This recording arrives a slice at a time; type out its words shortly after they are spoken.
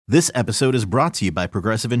This episode is brought to you by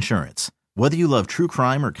Progressive Insurance. Whether you love true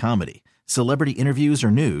crime or comedy, celebrity interviews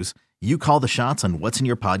or news, you call the shots on what's in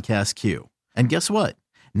your podcast queue. And guess what?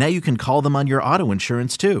 Now you can call them on your auto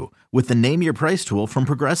insurance too with the Name Your Price tool from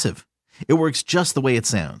Progressive. It works just the way it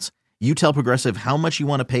sounds. You tell Progressive how much you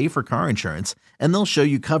want to pay for car insurance, and they'll show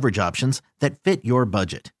you coverage options that fit your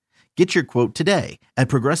budget. Get your quote today at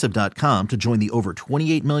Progressive.com to join the over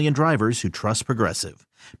 28 million drivers who trust Progressive.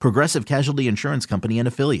 Progressive Casualty Insurance Company and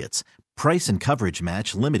Affiliates. Price and coverage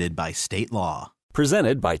match limited by state law.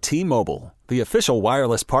 Presented by T-Mobile, the official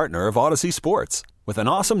wireless partner of Odyssey Sports. With an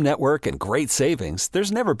awesome network and great savings,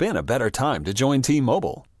 there's never been a better time to join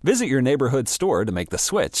T-Mobile. Visit your neighborhood store to make the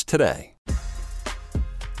switch today.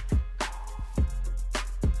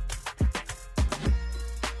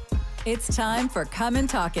 It's time for Come and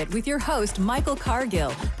Talk It with your host, Michael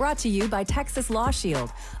Cargill, brought to you by Texas Law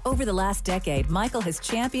Shield. Over the last decade, Michael has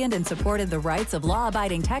championed and supported the rights of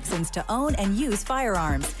law-abiding Texans to own and use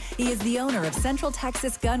firearms. He is the owner of Central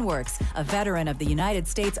Texas Gun Works, a veteran of the United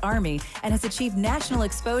States Army, and has achieved national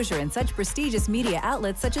exposure in such prestigious media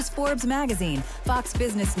outlets such as Forbes Magazine, Fox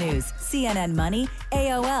Business News, CNN Money,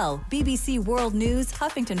 AOL, BBC World News,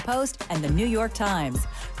 Huffington Post, and the New York Times.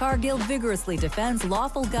 Cargill vigorously defends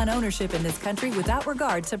lawful gun ownership in this country without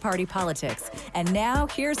regard to party politics. And now,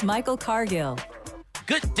 here's Michael Cargill.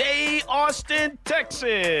 Good day, Austin,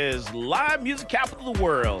 Texas, live music capital of the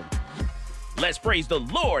world. Let's praise the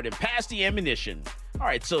Lord and pass the ammunition. All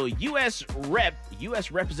right, so U.S.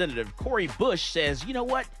 Representative Cori Bush says, you know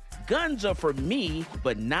what? Guns are for me,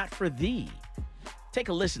 but not for thee. Take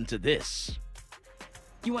a listen to this.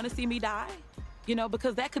 You want to see me die? You know,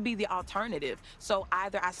 because that could be the alternative. So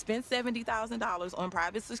either I spent $70,000 on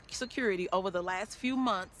private security over the last few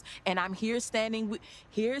months, and I'm here standing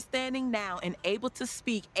now and able to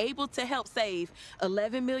speak, able to help save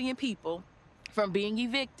 11 million people from being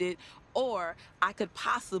evicted, or I could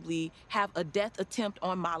possibly have a death attempt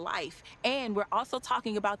on my life. And we're also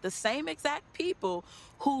talking about the same exact people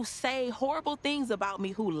who say horrible things about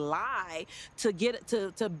me, who lie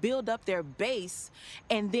to build up their base.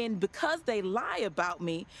 And then because they lie about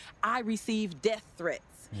me, I receive death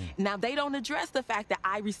threats. Now, they don't address the fact that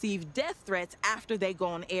I receive death threats after they go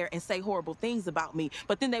on air and say horrible things about me.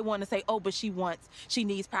 But then they want to say, oh, but she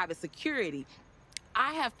needs private security.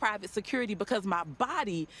 I have private security because my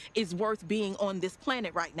body is worth being on this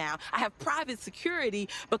planet right now. I have private security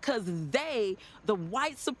because the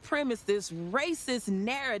white supremacist, racist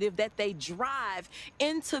narrative that they drive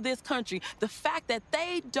into this country, the fact that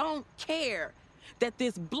they don't care that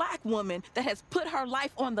this black woman that has put her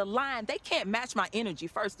life on the line, they can't match my energy,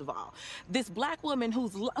 first of all. This black woman who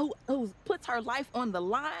puts her life on the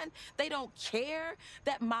line, they don't care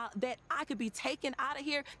that I could be taken out of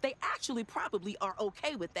here. They actually probably are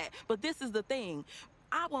okay with that. But this is the thing.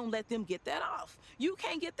 I won't let them get that off. You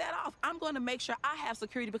can't get that off. I'm going to make sure I have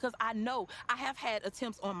security because I know I have had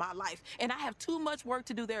attempts on my life and I have too much work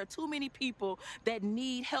to do. There are too many people that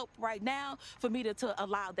need help right now for me to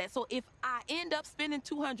allow that. So if I end up spending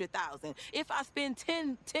 $200,000, if I spend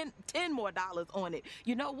 $10 more on it,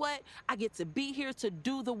 you know what? I get to be here to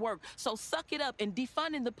do the work. So suck it up, and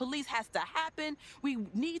defunding the police has to happen. We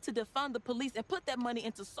need to defund the police and put that money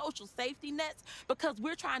into social safety nets because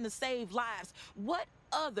we're trying to save lives. What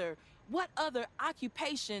other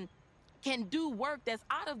occupation can do work that's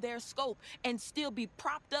out of their scope and still be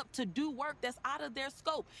propped up to do work that's out of their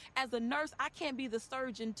scope? As a nurse, I can't be the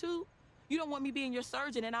surgeon too. You don't want me being your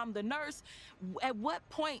surgeon and I'm the nurse. At what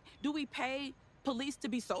point do we pay police to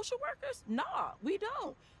be social workers? No, we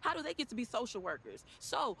don't. How do they get to be social workers?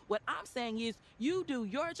 So what I'm saying is, you do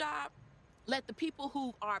your job. Let the people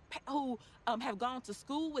who have gone to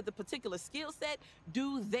school with a particular skill set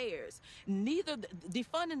do theirs. Neither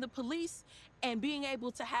defunding the police and being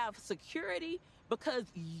able to have security because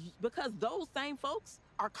those same folks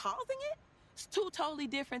are causing it. It's two totally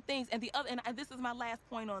different things. And this is my last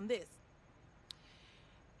point on this.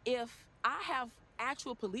 If I have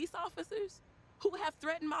actual police officers who have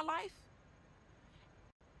threatened my life,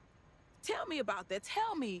 tell me about that.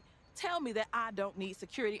 Tell me that I don't need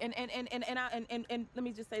security. And let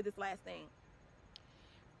me just say this last thing.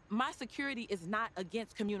 My security is not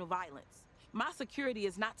against communal violence. My security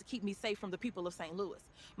is not to keep me safe from the people of St. Louis.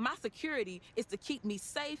 My security is to keep me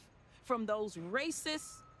safe from those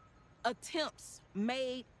racist attempts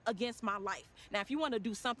made against my life. Now, if you want to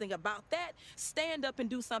do something about that, stand up and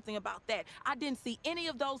do something about that. I didn't see any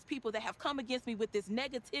of those people that have come against me with this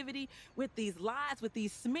negativity, with these lies, with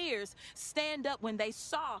these smears, stand up when they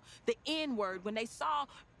saw the N-word, when they saw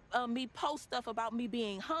me post stuff about me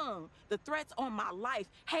being hung, the threats on my life,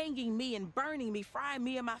 hanging me and burning me, frying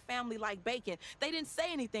me and my family like bacon. They didn't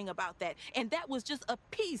say anything about that. And that was just a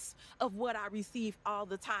piece of what I receive all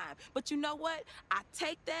the time. But you know what? I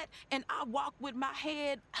take that and I walk with my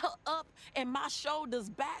head up and my shoulders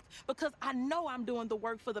back because I know I'm doing the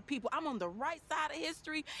work for the people. I'm on the right side of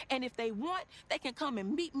history. And if they want, they can come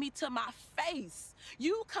and meet me to my face.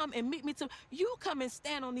 You come and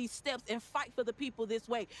stand on these steps and fight for the people this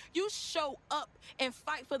way. You show up and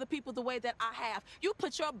fight for the people the way that I have. You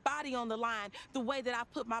put your body on the line the way that I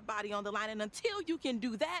put my body on the line. And until you can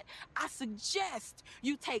do that, I suggest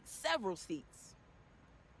you take several seats.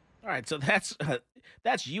 All right, so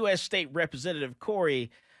that's U.S. State Representative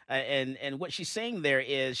Cori, and what she's saying there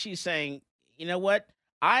is she's saying, you know what?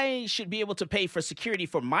 I should be able to pay for security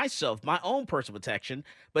for myself, my own personal protection,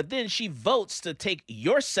 but then she votes to take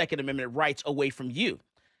your Second Amendment rights away from you.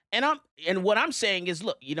 And what I'm saying is,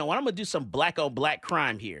 look, you know what? I'm going to do some black on black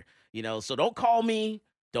crime here, so don't call me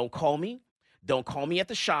at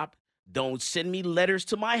the shop. Don't send me letters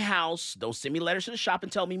to my house. Don't send me letters to the shop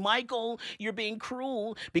and tell me, Michael, you're being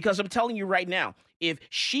cruel. Because I'm telling you right now, if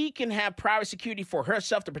she can have private security for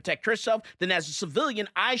herself to protect herself, then as a civilian,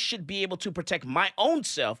 I should be able to protect my own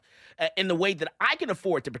self in the way that I can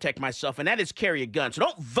afford to protect myself, and that is carry a gun. So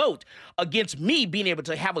don't vote against me being able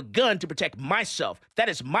to have a gun to protect myself. That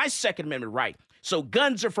is my Second Amendment right. So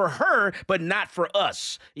guns are for her, but not for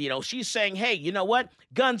us. She's saying, hey, you know what?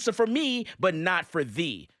 Guns are for me, but not for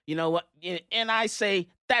thee. You know what? And I say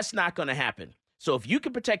that's not going to happen. So if you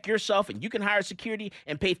can protect yourself and you can hire security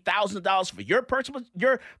and pay thousands of dollars for your personal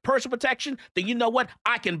protection, then you know what?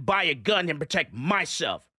 I can buy a gun and protect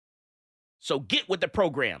myself. So get with the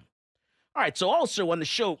program. All right. So also on the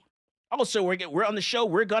show, we're on the show.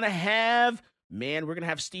 We're going to have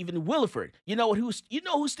Stephen Willeford. You know who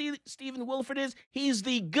Stephen Willeford is? He's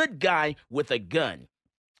the good guy with a gun.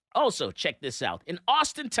 Also, check this out. In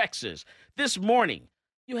Austin, Texas, this morning,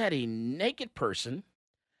 you had a naked person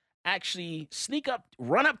actually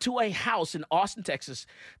run up to a house in Austin, Texas.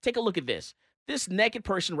 Take a look at this. This naked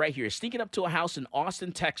person right here is sneaking up to a house in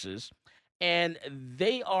Austin, Texas, and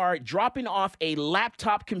they are dropping off a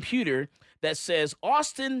laptop computer that says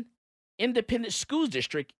Austin Independent School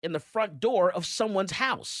District in the front door of someone's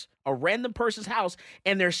house, a random person's house,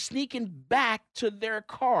 and they're sneaking back to their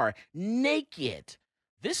car naked.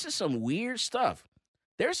 This is some weird stuff.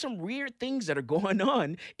 There's some weird things that are going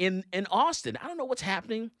on in Austin. I don't know what's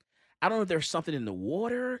happening. I don't know if there's something in the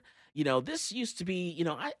water. This used to be,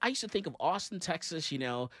 I used to think of Austin, Texas.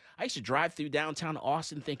 I used to drive through downtown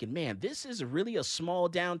Austin thinking, man, this is really a small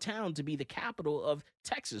downtown to be the capital of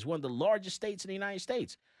Texas, one of the largest states in the United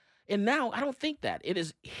States. And now I don't think that. It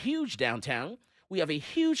is huge downtown. We have a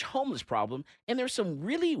huge homeless problem, and there's some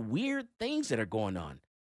really weird things that are going on.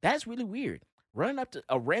 That's really weird. Running up to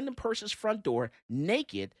a random person's front door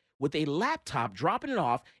naked with a laptop, dropping it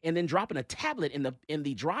off, and then dropping a tablet in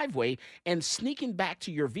the driveway and sneaking back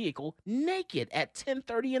to your vehicle naked at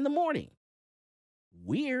 10:30 in the morning.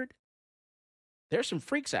 Weird. There's some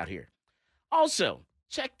freaks out here. Also,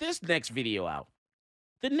 check this next video out.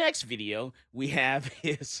 The next video we have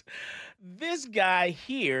is this guy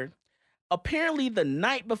here. Apparently the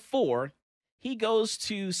night before, he goes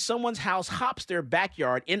to someone's house, hops their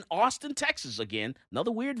backyard in Austin, Texas again.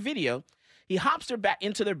 Another weird video. He hops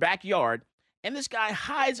into their backyard, and this guy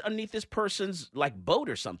hides underneath this person's boat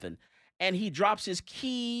or something. And he drops his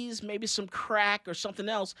keys, maybe some crack or something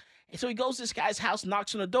else. And so he goes to this guy's house,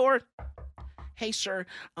 knocks on the door. Hey, sir,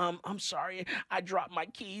 I'm sorry. I dropped my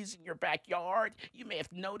keys in your backyard. You may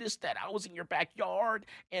have noticed that I was in your backyard.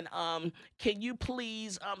 And can you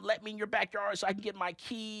please let me in your backyard so I can get my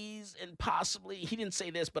keys and possibly, he didn't say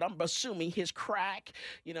this, but I'm assuming his crack,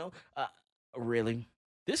 really?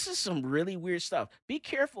 This is some really weird stuff. Be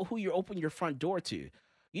careful who you open your front door to.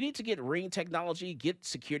 You need to get Ring technology, get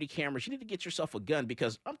security cameras. You need to get yourself a gun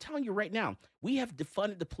because I'm telling you right now, we have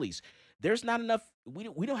defunded the police. There's not enough. We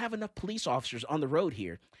don't have enough police officers on the road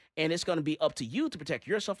here. And it's going to be up to you to protect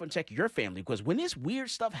yourself and protect your family. Because when this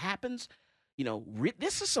weird stuff happens,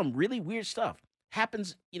 this is some really weird stuff.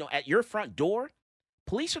 Happens, at your front door.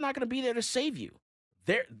 Police are not going to be there to save you.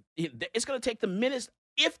 It's going to take them minutes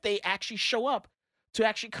if they actually show up to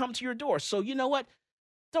actually come to your door. So you know what?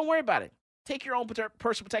 Don't worry about it. Take your own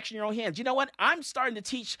personal protection in your own hands. You know what? I'm starting to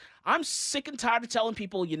teach. I'm sick and tired of telling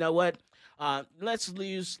people, you know what? Let's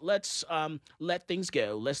let things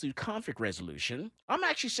go. Let's do conflict resolution. I'm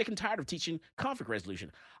actually sick and tired of teaching conflict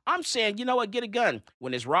resolution. I'm saying, you know what? Get a gun.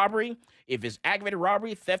 When it's robbery, if it's aggravated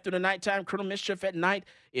robbery, theft in the nighttime, criminal mischief at night,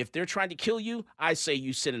 if they're trying to kill you, I say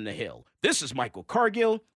you sit in the hill. This is Michael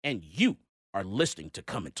Cargill, and you are listening to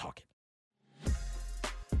Come and Talk It.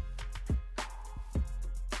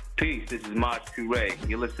 Peace, this is Maj Toure.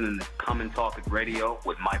 You're listening to Come and Talk It Radio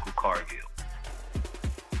with Michael Cargill.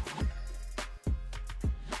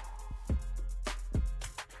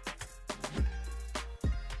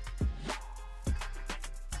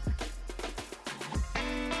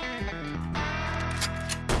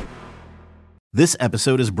 This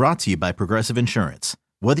episode is brought to you by Progressive Insurance.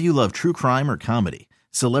 Whether you love true crime or comedy,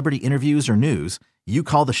 celebrity interviews or news, you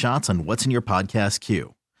call the shots on what's in your podcast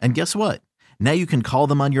queue. And guess what? Now you can call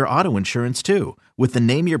them on your auto insurance too with the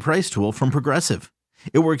Name Your Price tool from Progressive.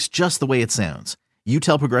 It works just the way it sounds. You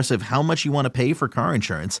tell Progressive how much you want to pay for car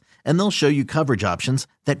insurance, and they'll show you coverage options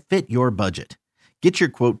that fit your budget. Get your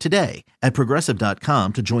quote today at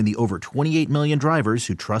Progressive.com to join the over 28 million drivers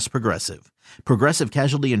who trust Progressive. Progressive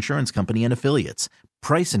Casualty Insurance Company and Affiliates.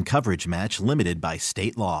 Price and coverage match limited by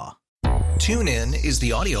state law. TuneIn is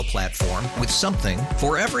the audio platform with something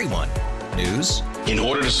for everyone. News. In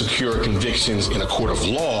order to secure convictions in a court of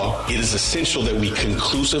law, it is essential that we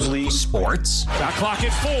conclusively. Sports. Shot clock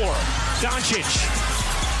at 4.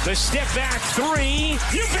 Doncic. The step back 3.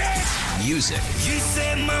 You bet. Music. You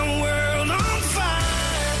set my world on fire.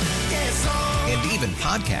 Yes, and even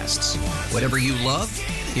podcasts. Whatever you love,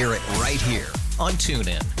 hear it right here on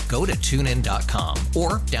TuneIn. Go to TuneIn.com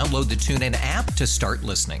or download the TuneIn app to start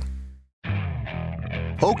listening.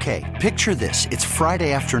 Okay, picture this. It's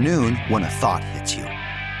Friday afternoon when a thought hits you.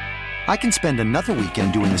 I can spend another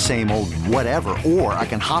weekend doing the same old whatever, or I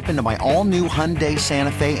can hop into my all-new Hyundai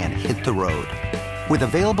Santa Fe and hit the road. With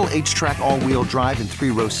available H-Track all-wheel drive and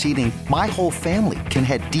 3-row seating, my whole family can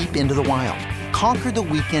head deep into the wild. Conquer the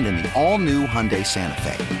weekend in the all-new Hyundai Santa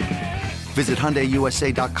Fe. Visit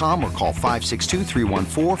HyundaiUSA.com or call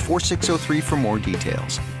 562-314-4603 for more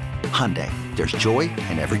details. Hyundai, there's joy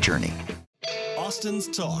in every journey. Austin's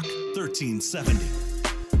Talk, 1370.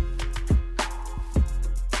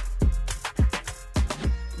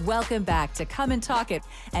 Welcome back to Come and Talk It.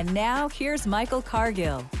 And now here's Michael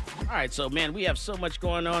Cargill. All right, so man, we have so much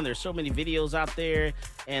going on. There's so many videos out there,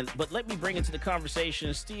 but let me bring into the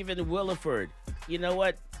conversation Stephen Willeford. You know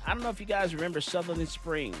what? I don't know if you guys remember Sutherland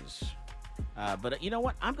Springs, but you know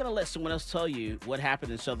what? I'm gonna let someone else tell you what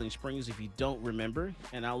happened in Sutherland Springs if you don't remember,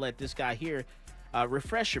 and I'll let this guy here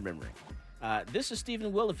refresh your memory. This is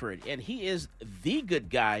Stephen Willeford, and he is the good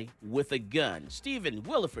guy with a gun. Stephen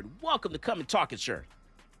Willeford, welcome to Come and Talk It, sir.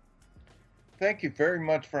 Thank you very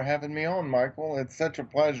much for having me on, Michael. It's such a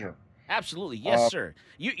pleasure. Absolutely. Yes, sir.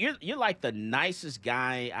 You're like the nicest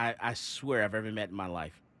guy I swear I've ever met in my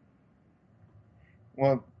life.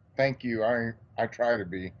 Well, thank you. I try to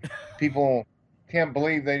be. People can't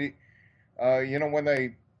believe they, when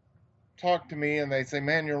they talk to me and they say,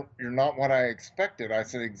 "Man, you're not what I expected." I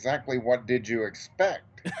said, "Exactly what did you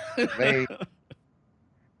expect?" They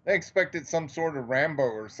expected some sort of Rambo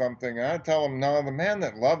or something. And I tell them, no, the man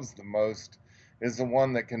that loves the most is the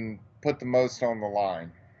one that can put the most on the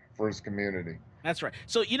line for his community. That's right.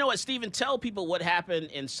 So you know what, Stephen, tell people what happened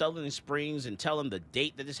in Sutherland Springs and tell them the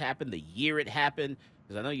date that this happened, the year it happened,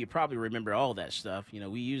 because I know you probably remember all that stuff. You know,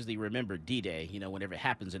 we usually remember D-Day, whenever it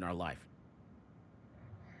happens in our life.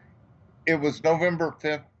 It was November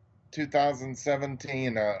 5th,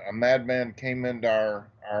 2017. A madman came into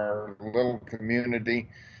our little community,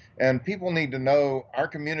 and people need to know our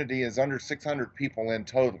community is under 600 people in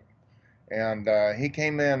total. And he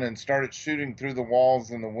came in and started shooting through the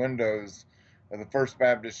walls and the windows of the First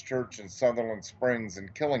Baptist Church in Sutherland Springs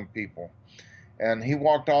and killing people. And he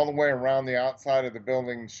walked all the way around the outside of the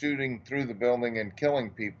building, shooting through the building and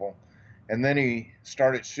killing people. And then he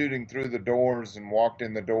started shooting through the doors and walked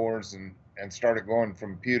in the doors and started going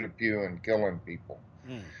from pew to pew and killing people.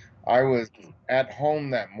 I was at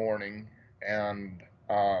home that morning and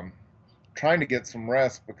trying to get some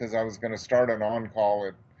rest because I was going to start an on-call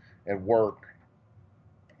at work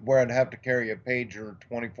where I'd have to carry a pager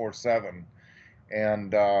 24/7.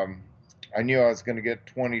 And I knew I was going to get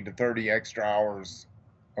 20 to 30 extra hours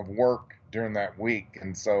of work during that week.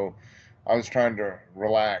 And so I was trying to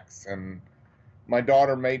relax. And my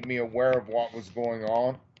daughter made me aware of what was going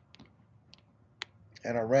on.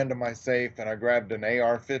 And I ran to my safe and I grabbed an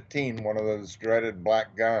AR-15, one of those dreaded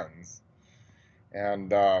black guns,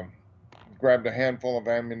 and grabbed a handful of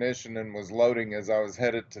ammunition and was loading as I was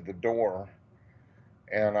headed to the door.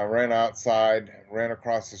 And I ran outside, ran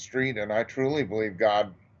across the street, and I truly believe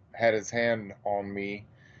God had his hand on me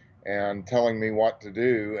and telling me what to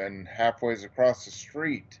do. And halfway across the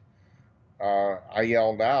street, I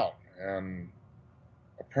yelled out, and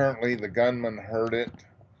apparently the gunman heard it,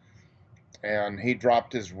 and he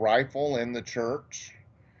dropped his rifle in the church,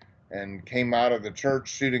 and came out of the church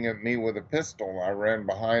shooting at me with a pistol. I ran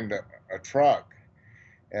behind a truck,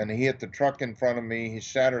 and he hit the truck in front of me. He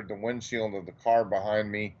shattered the windshield of the car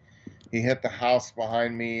behind me. He hit the house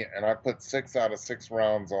behind me, and I put 6 out of 6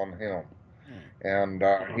 rounds on him. And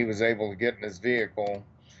he was able to get in his vehicle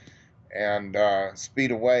and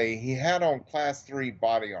speed away. He had on Class 3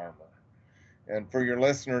 body armor. And for your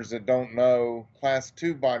listeners that don't know, Class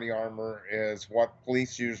 2 body armor is what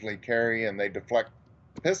police usually carry, and they deflect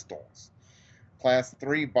pistols. Class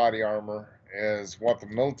 3 body armor is what the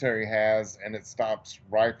military has, and it stops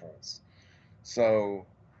rifles. So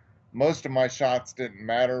most of my shots didn't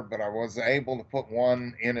matter, but I was able to put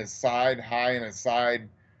one in his side, high in his side,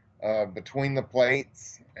 between the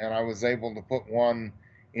plates, and I was able to put one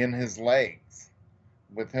in his legs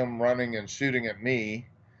with him running and shooting at me.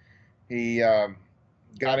 He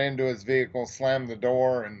got into his vehicle, slammed the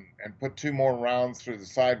door, and put 2 more rounds through the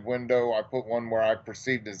side window. I put one where I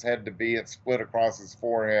perceived his head to be. It split across his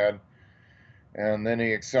forehead, and then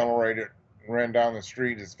he accelerated, ran down the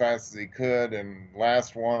street as fast as he could, and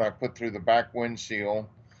last one I put through the back windshield,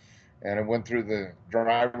 and it went through the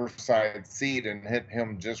driver's side seat and hit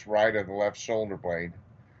him just right at the left shoulder blade.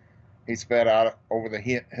 He sped out over the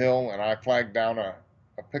hill, and I flagged down a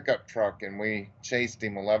pickup truck, and we chased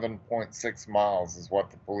him 11.6 miles is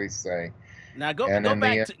what the police say. Now go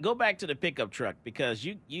back to the pickup truck, because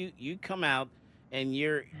you come out and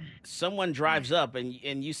someone drives up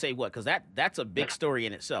and you say what? Because that's a big story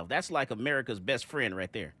in itself. That's like America's best friend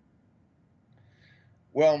right there.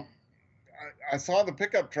 Well, I saw the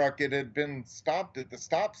pickup truck. It had been stopped at the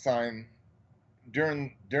stop sign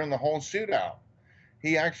during the whole shootout.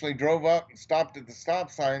 He actually drove up and stopped at the stop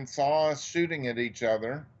sign, saw us shooting at each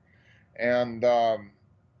other, and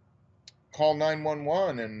called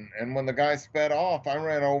 911. And when the guy sped off, I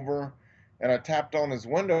ran over and I tapped on his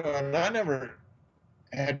window, and I never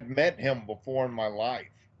had met him before in my life.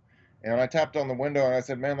 And I tapped on the window and I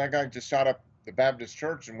said, "Man, that guy just shot up the Baptist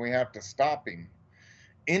church and we have to stop him."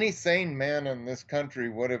 Any sane man in this country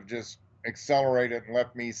would have just accelerated and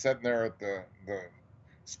left me sitting there at the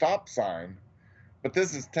stop sign. But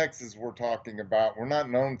this is Texas we're talking about. We're not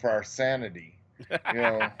known for our sanity,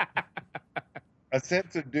 a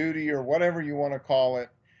sense of duty or whatever you want to call it.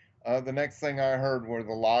 The next thing I heard were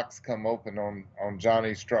the locks come open on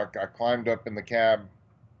Johnny's truck. I climbed up in the cab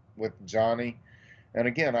with Johnny. And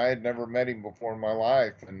again, I had never met him before in my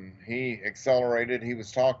life, and he accelerated. He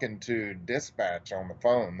was talking to dispatch on the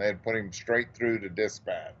phone. They had put him straight through to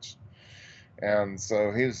dispatch. And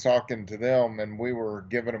so he was talking to them, and we were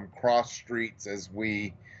giving him cross streets as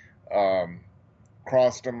we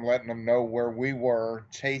crossed them, letting them know where we were,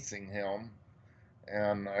 chasing him.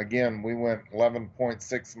 And again, we went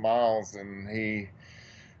 11.6 miles, and he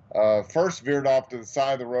first veered off to the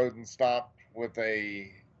side of the road and stopped with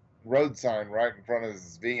a road sign right in front of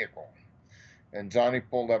his vehicle. And Johnny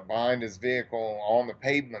pulled up behind his vehicle on the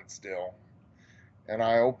pavement still, and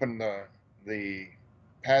I opened the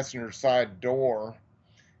passenger side door,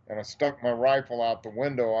 and I stuck my rifle out the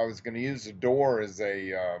window. I was going to use the door as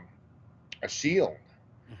a shield,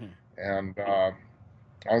 and I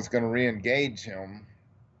was going to re-engage him.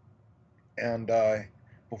 And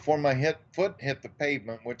before my foot hit the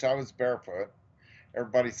pavement, which I was barefoot,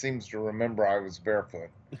 everybody seems to remember I was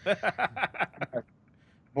barefoot.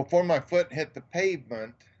 Before my foot hit the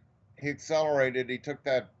pavement, he accelerated. He took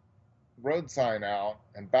that road sign out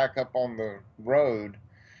and back up on the road,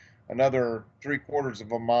 another 3/4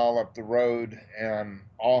 of a mile up the road, and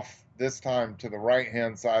off this time to the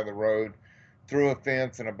right-hand side of the road, through a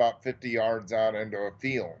fence and about 50 yards out into a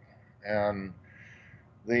field. And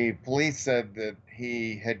the police said that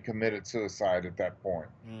he had committed suicide at that point,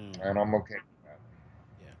 and I'm okay with that.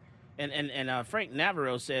 Yeah. And Frank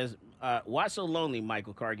Navarro says, why so lonely,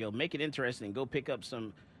 Michael Cargill? Make it interesting and go pick up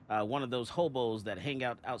some one of those hobos that hang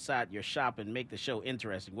out outside your shop and make the show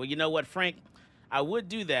interesting. Well, you know what, Frank? I would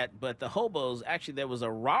do that, but the hobos, actually, there was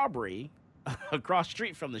a robbery across the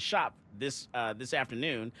street from the shop this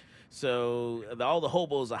afternoon. So all the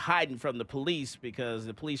hobos are hiding from the police because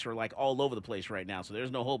the police are like all over the place right now. So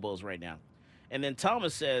there's no hobos right now. And then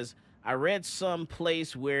Thomas says, I read some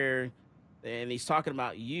place where, and he's talking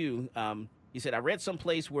about you. He said, I read some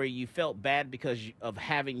place where you felt bad because of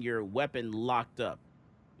having your weapon locked up.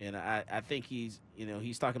 And I think he's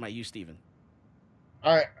talking about you, Stephen.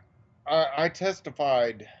 I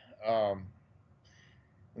testified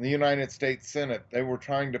in the United States Senate. They were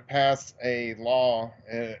trying to pass a law,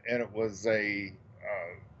 and it was a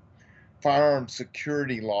firearm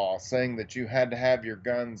security law, saying that you had to have your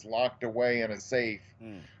guns locked away in a safe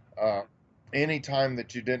anytime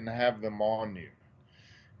that you didn't have them on you.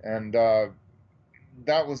 And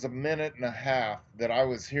that was a minute and a half that I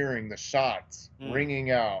was hearing the shots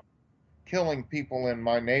ringing out, killing people in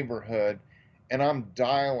my neighborhood, and I'm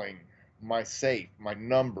dialing my safe, my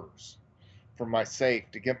numbers for my safe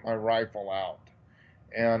to get my rifle out.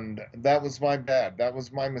 And that was my bad. That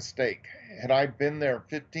was my mistake. Had I been there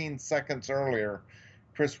 15 seconds earlier,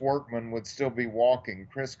 Chris Workman would still be walking.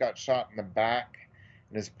 Chris got shot in the back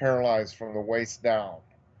and is paralyzed from the waist down.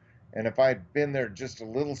 And if I had been there just a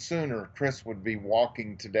little sooner, Chris would be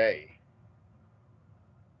walking today.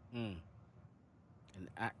 And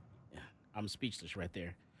I'm speechless right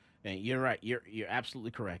there. And you're right. You're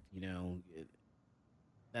absolutely correct. You know,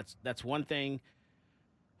 that's one thing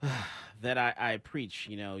that I preach.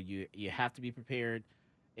 You know, you have to be prepared,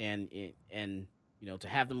 and you know, to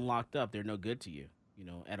have them locked up, they're no good to you, you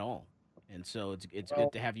know, at all. And so it's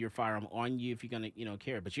good to have your firearm on you if you're gonna, you know,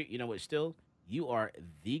 carry. But you know what? Still, you are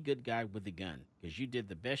the good guy with the gun because you did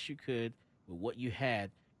the best you could with what you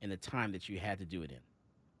had in the time that you had to do it in.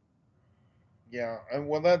 Yeah, and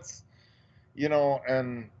well, that's, you know,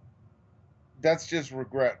 and that's just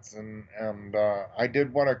regrets, and I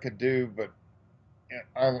did what I could do, but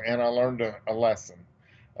I learned a lesson.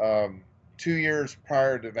 2 years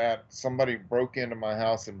prior to that, somebody broke into my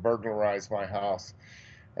house and burglarized my house,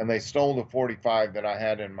 and they stole the .45 that I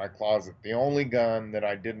had in my closet. The only gun that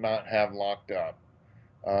I did not have locked up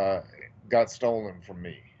got stolen from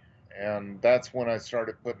me, and that's when I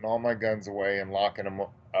started putting all my guns away and locking them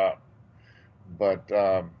up. But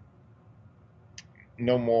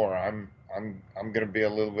no more. I'm going to be a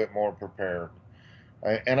little bit more prepared.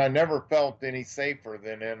 And I never felt any safer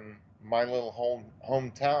than in my little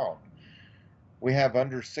hometown. We have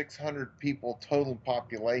under 600 people total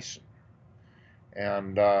population.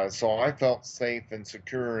 And so I felt safe and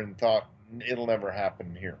secure and thought it'll never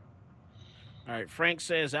happen here. All right. Frank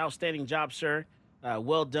says, outstanding job, sir.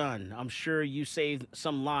 Well done. I'm sure you saved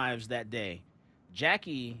some lives that day.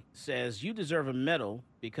 Jackie says, you deserve a medal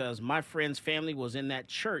because my friend's family was in that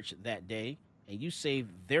church that day and you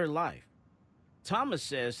saved their life. Thomas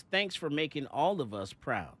says, thanks for making all of us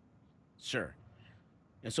proud, sir.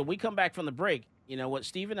 And so we come back from the break. You know what,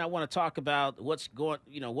 Stephen, I want to talk about what's going,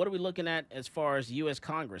 you know, what are we looking at as far as the U.S.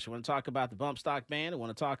 Congress? I want to talk about the bump stock ban. I want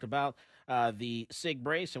to talk about the SIG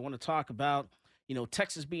brace. I want to talk about, you know,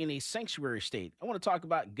 Texas being a sanctuary state. I want to talk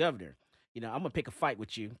about governor. You know, I'm going to pick a fight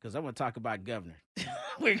with you because I'm going to talk about governor.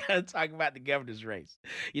 We're going to talk about the governor's race.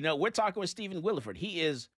 You know, we're talking with Stephen Willeford. He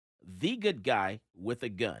is the good guy with a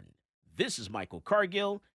gun. This is Michael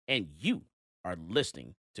Cargill, and you are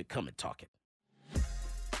listening to Come and Talk It.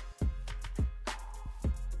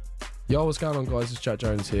 Yo, what's going on, guys? It's Jack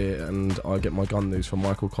Jones here, and I get my gun news from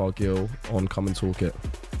Michael Cargill on Come and Talk It.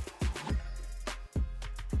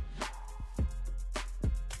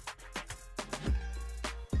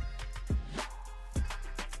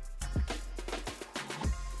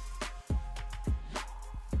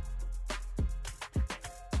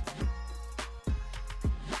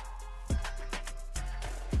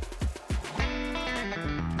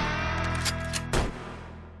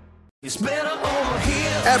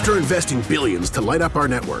 After investing billions to light up our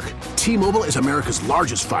network, T-Mobile is America's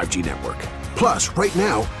largest 5G network. Plus, right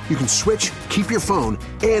now, you can switch, keep your phone,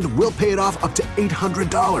 and we'll pay it off up to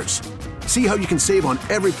 $800. See how you can save on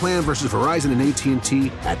every plan versus Verizon and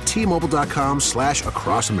AT&T at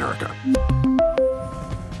T-Mobile.com/across-America.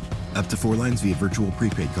 Up to 4 lines via virtual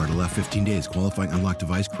prepaid card. Allow 15 days. Qualifying unlocked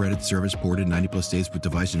device credit. Service ported 90+ states with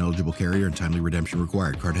device and eligible carrier and timely redemption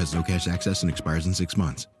required. Card has no cash access and expires in 6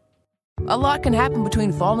 months. A lot can happen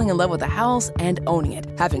between falling in love with a house and owning it.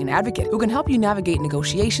 Having an advocate who can help you navigate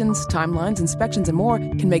negotiations, timelines, inspections, and more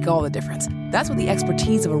can make all the difference. That's what the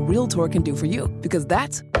expertise of a Realtor can do for you, because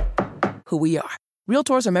that's who we are.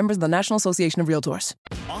 Realtors are members of the National Association of Realtors.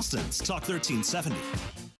 Austin's Talk 1370.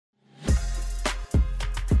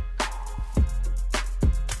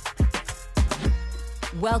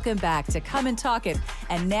 Welcome back to Come and Talk It.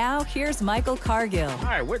 And now, here's Michael Cargill. All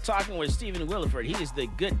right, we're talking with Stephen Willeford. He is the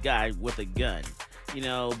good guy with a gun, you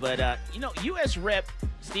know. But, U.S. Rep.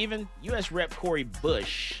 Cori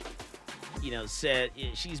Bush, you know, said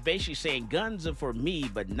she's basically saying guns are for me,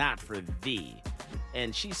 but not for thee.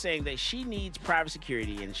 And she's saying that she needs private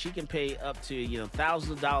security and she can pay up to, you know,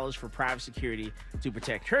 thousands of dollars for private security to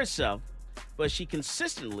protect herself. But she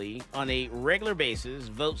consistently, on a regular basis,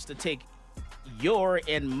 votes to take your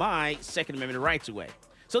and my Second Amendment rights away.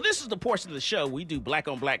 So this is the portion of the show we do black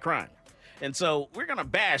on black crime. And so we're going to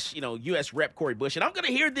bash, you know, U.S. Rep. Cori Bush. And I'm going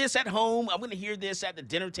to hear this at home. I'm going to hear this at the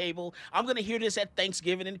dinner table. I'm going to hear this at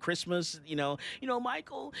Thanksgiving and Christmas. You know,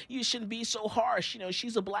 Michael, you shouldn't be so harsh. You know,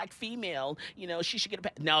 she's a black female. You know, she should get a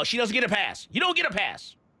pass. No, she doesn't get a pass. You don't get a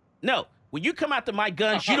pass. No, When you come after my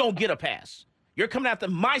guns, you don't get a pass. You're coming after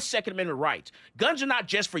my Second Amendment rights. Guns are not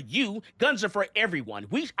just for you. Guns are for everyone.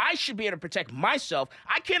 I should be able to protect myself.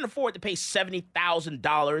 I can't afford to pay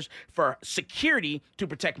 $70,000 for security to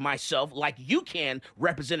protect myself like you can,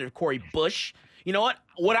 Representative Cori Bush. You know what?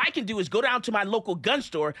 What I can do is go down to my local gun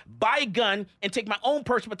store, buy a gun, and take my own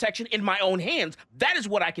personal protection in my own hands. That is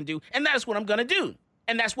what I can do, and that is what I'm going to do.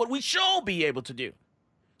 And that's what we should all be able to do.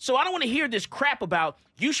 So I don't want to hear this crap about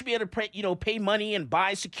you should be able to pay money and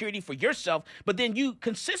buy security for yourself, but then you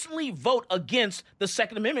consistently vote against the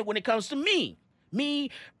Second Amendment when it comes to me,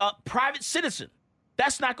 a private citizen.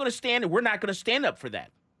 That's not going to stand, and we're not going to stand up for that.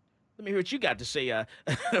 Let me hear what you got to say,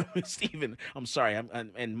 Stephen. I'm sorry,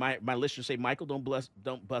 and my listeners say, Michael, don't bust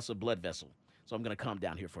a blood vessel. So I'm going to calm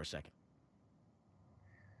down here for a second.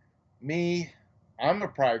 I'm a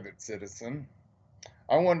private citizen.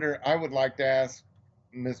 I would like to ask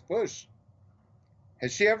Ms. Bush,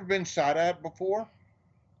 has she ever been shot at before?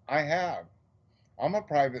 I have. I'm a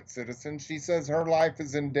private citizen. She says her life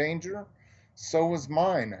is in danger. So is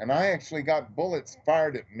mine. And I actually got bullets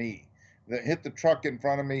fired at me that hit the truck in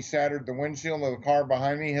front of me, shattered the windshield of the car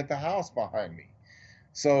behind me, hit the house behind me.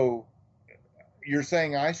 So you're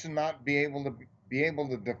saying I should not be able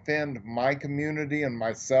to defend my community and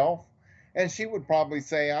myself? And she would probably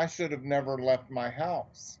say I should have never left my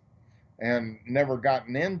house and never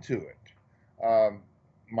gotten into it.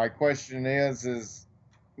 My question is,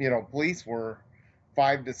 police were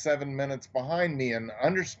 5 to 7 minutes behind me, and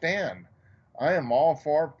understand, I am all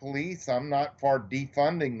for police. I'm not for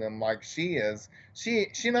defunding them like she is. She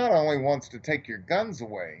not only wants to take your guns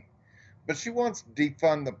away, but she wants to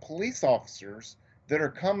defund the police officers that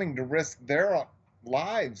are coming to risk their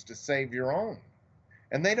lives to save your own.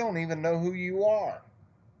 And they don't even know who you are.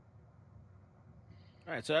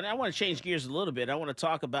 All right, so I want to change gears a little bit. I want to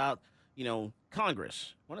talk about,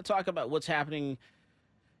 Congress. I want to talk about what's happening,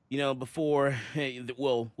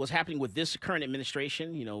 what's happening with this current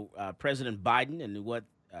administration, President Biden, and what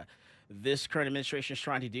this current administration is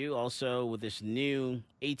trying to do. Also with this new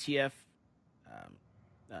ATF,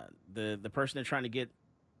 the person they're trying to get,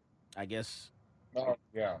 I guess,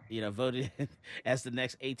 voted as the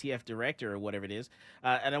next ATF director or whatever it is.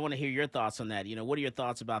 And I want to hear your thoughts on that. What are your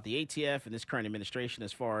thoughts about the ATF and this current administration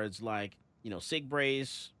as far as sig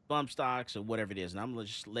brace, bump stocks, or whatever it is? And I'm going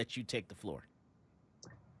to just let you take the floor.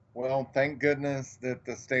 Well, thank goodness that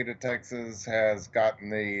the state of Texas has gotten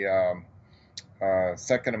the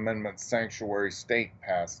Second Amendment sanctuary state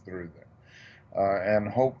passed through them. And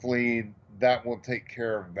hopefully that will take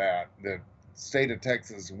care of that. The state of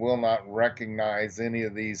Texas will not recognize any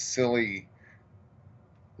of these silly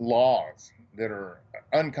laws that are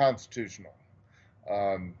unconstitutional.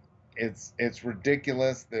 It's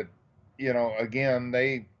ridiculous that, again,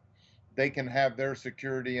 they can have their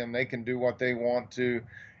security and they can do what they want to.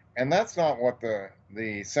 And that's not what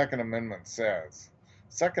the Second Amendment says.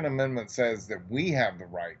 Second Amendment says that we have the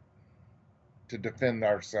right to defend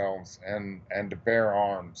ourselves and to bear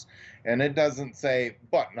arms. And it doesn't say,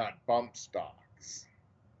 but not bump stocks.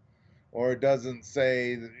 Or it doesn't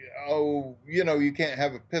say, you can't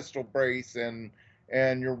have a pistol brace and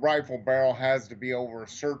your rifle barrel has to be over a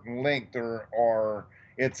certain length or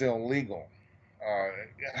it's illegal.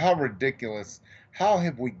 How ridiculous. How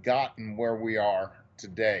have we gotten where we are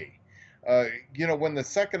today? When the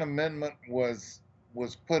Second Amendment was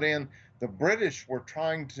put in, the British were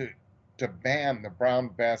trying to ban the Brown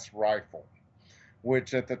Bess rifle,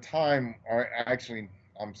 which at the time,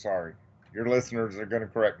 I'm sorry, your listeners are going to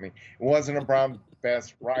correct me. It wasn't a Brown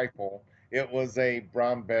Bess rifle. It was a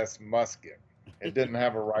Brown Bess musket. It didn't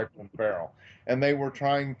have a rifle barrel. And they were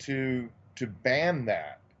trying to ban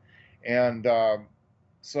that. And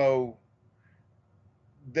so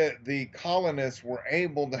the colonists were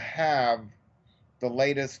able to have the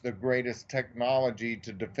latest, the greatest technology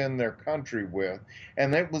to defend their country with.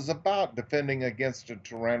 And it was about defending against a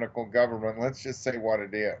tyrannical government. Let's just say what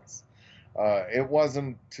it is. It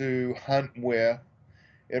wasn't to hunt with.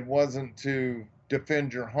 It wasn't to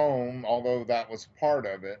defend your home, although that was part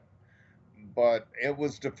of it. But it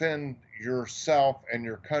was defend yourself and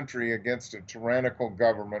your country against a tyrannical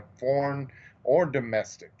government, foreign or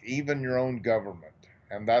domestic, even your own government.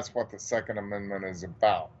 And that's what the Second Amendment is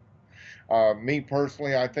about. Me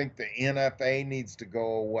personally, I think the NFA needs to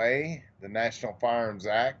go away, the National Firearms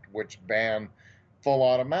Act, which banned full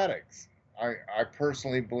automatics. I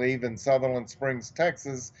personally believe in Sutherland Springs,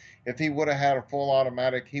 Texas, if he would have had a full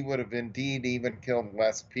automatic, he would have indeed even killed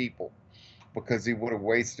less people because he would have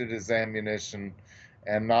wasted his ammunition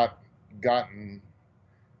and not gotten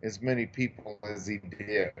as many people as he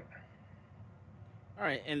did. All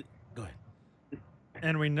right, and go ahead.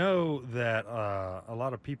 And we know that a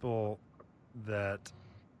lot of people that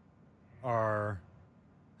are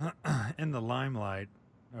in the limelight,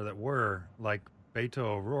 or that were, like Beto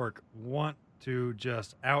O'Rourke, want to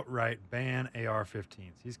just outright ban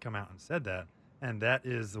AR-15s. He's come out and said that, and that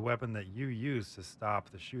is the weapon that you use to stop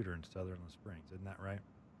the shooter in Sutherland Springs. Isn't that right?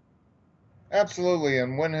 Absolutely.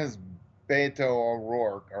 And when has Beto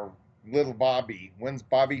O'Rourke, or Little Bobby, when's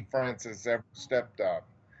Bobby Francis ever stepped up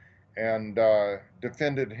and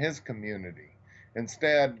defended his community?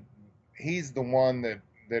 Instead, he's the one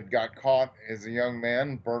that got caught as a young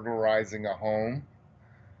man burglarizing a home.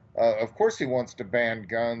 Of course he wants to ban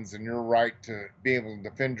guns and your right to be able to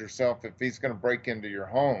defend yourself if he's going to break into your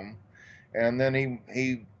home. And then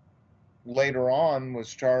he later on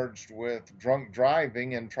was charged with drunk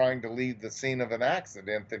driving and trying to leave the scene of an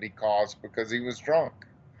accident that he caused because he was drunk.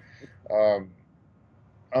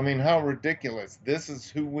 I mean, how ridiculous. This is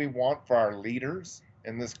who we want for our leaders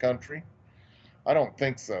in this country? I don't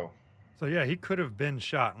think so. So, yeah, he could have been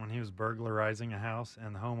shot when he was burglarizing a house,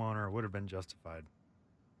 and the homeowner would have been justified.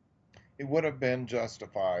 It would have been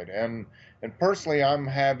justified. And personally, I'm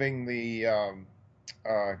having the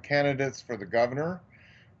candidates for the governor.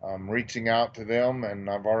 I'm reaching out to them, and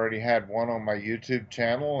I've already had one on my YouTube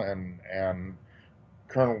channel, and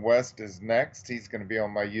Colonel West is next. He's going to be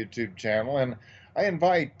on my YouTube channel. And I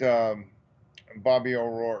invite Bobby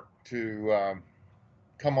O'Rourke to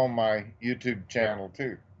come on my YouTube channel,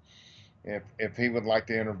 too, if he would like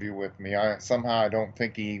to interview with me. Somehow I don't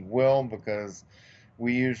think he will, because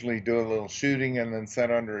we usually do a little shooting and then sit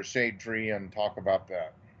under a shade tree and talk about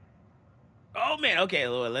that. Oh man, okay,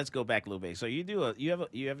 let's go back a little bit. So you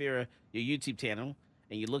have your YouTube channel,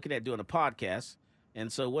 and you're looking at doing a podcast.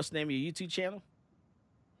 And so, what's the name of your YouTube channel?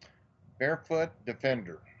 Barefoot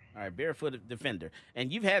Defender. All right, Barefoot Defender.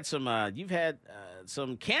 And you've had some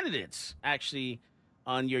candidates actually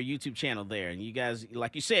on your YouTube channel there. And you guys,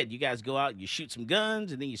 like you said, you guys go out, you shoot some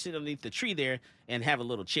guns, and then you sit underneath the tree there and have a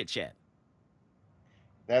little chit chat.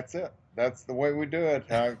 That's it. That's the way we do it.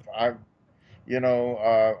 I've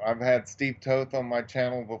had Steve Toth on my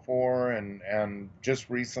channel before, and just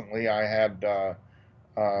recently I had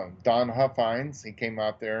Don Huffines. He came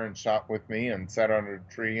out there and shot with me and sat under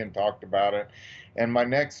a tree and talked about it. And my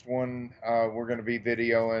next one we're going to be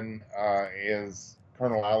videoing is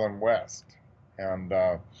Colonel Alan West. And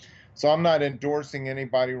so I'm not endorsing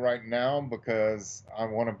anybody right now, because I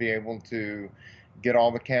want to be able to get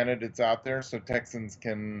all the candidates out there so Texans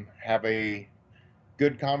can have a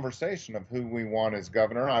good conversation of who we want as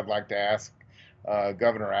governor. I'd like to ask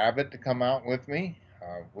Governor Abbott to come out with me.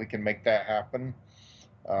 We can make that happen.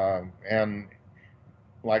 And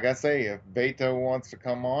like I say, if Beto wants to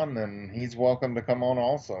come on, then he's welcome to come on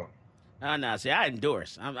also. No, see, I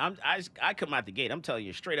endorse. I come out the gate. I'm telling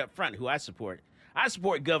you straight up front who I support. I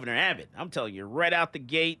support Governor Abbott. I'm telling you right out the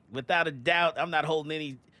gate, without a doubt. I'm not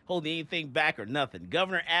holding anything back or nothing.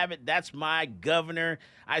 Governor Abbott, that's my governor.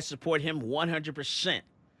 I support him 100%.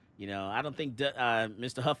 You know, I don't think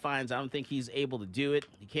Mr. Huffines, I don't think he's able to do it.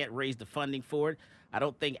 He can't raise the funding for it. I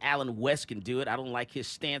don't think Alan West can do it. I don't like his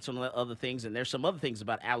stance on other things, and there's some other things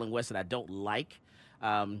about Alan West that I don't like.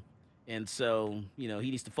 And so, he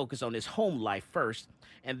needs to focus on his home life first.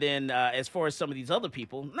 And then as far as some of these other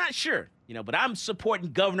people, not sure, but I'm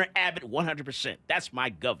supporting Governor Abbott 100%. That's my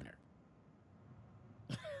governor.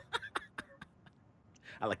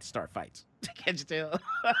 I like to start fights. Can't you tell?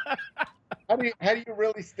 How do you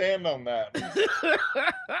really stand on that?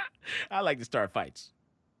 I like to start fights.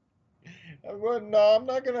 Well, no, I'm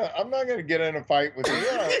not gonna get in a fight with you.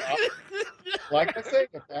 Like I say,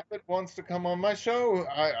 if Abbott wants to come on my show,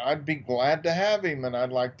 I'd be glad to have him, and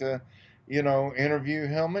I'd like to, interview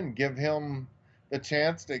him and give him the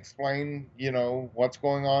chance to explain, what's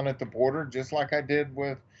going on at the border, just like I did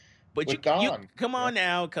with. But you come on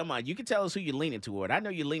now. You can tell us who you're leaning toward. I know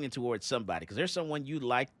you're leaning towards somebody, because there's someone you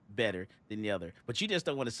like better than the other. But you just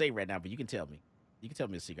don't want to say right now. But you can tell me. You can tell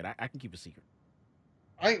me a secret. I can keep a secret.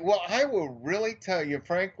 I will really tell you,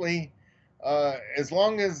 frankly, as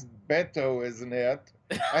long as Beto isn't it,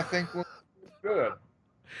 I think we're good.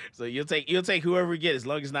 So you'll take whoever we get, as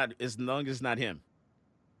long as it's not him.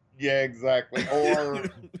 Yeah, exactly.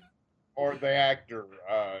 Or the actor,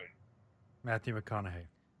 Matthew McConaughey.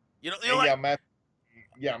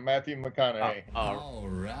 Matthew McConaughey. All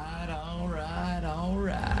right.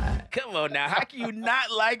 Come on now. How can you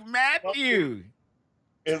not like Matthew?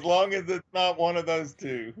 As long as it's not one of those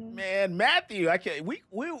two. Man, Matthew, I can't. We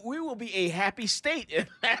will be a happy state if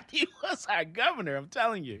Matthew was our governor. I'm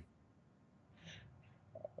telling you.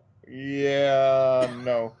 Yeah,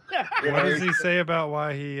 no. What does he say about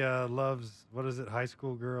why he loves what is it, high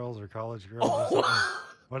school girls or college girls or something?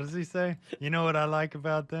 What does he say? You know what I like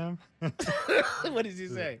about them? What does he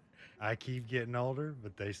say? I keep getting older,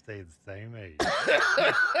 but they stay the same age.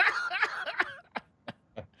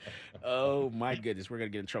 Oh my goodness, we're gonna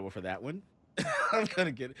get in trouble for that one.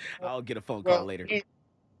 I'll get a phone Well, call later.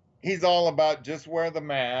 He's all about just wear the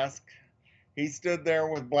mask. He stood there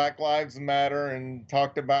with Black Lives Matter and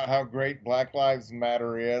talked about how great Black Lives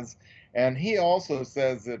Matter is. And he also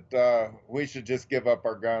says that we should just give up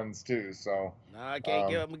our guns too. So No, I can't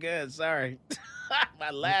give up my guns. Sorry, my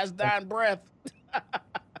last dying breath.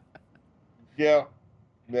 Yeah.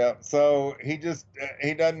 So he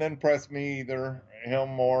doesn't impress me either,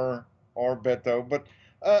 him or Beto. But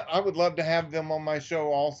I would love to have them on my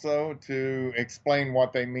show also to explain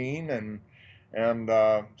what they mean, and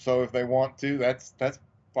so if they want to, that's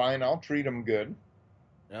fine. I'll treat them good.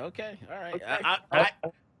 Okay, all right.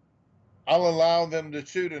 I'll allow them to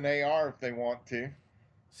shoot an AR if they want to.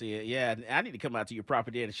 See, yeah, I need to come out to your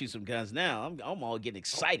property and shoot some guns now. I'm all getting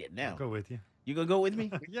excited now. I'll go with you. You gonna go with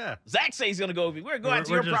me? Yeah. Zach says he's gonna go with me. We're going out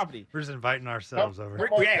to your property. We're just inviting ourselves over.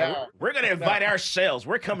 We're gonna invite ourselves.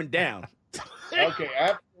 We're coming down. Okay,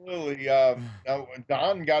 absolutely.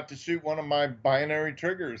 Don got to shoot one of my binary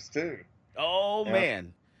triggers too. Oh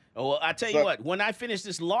man. Oh, well, I tell you what. When I finish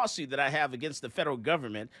this lawsuit that I have against the federal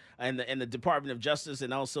government and the Department of Justice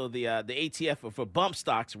and also the ATF for bump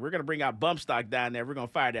stocks, we're gonna bring out bump stock down there. We're gonna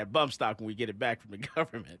fire that bump stock when we get it back from the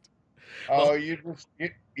government. Oh, you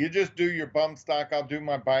just do your bump stock. I'll do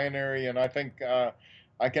my binary, and I think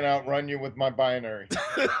I can outrun you with my binary.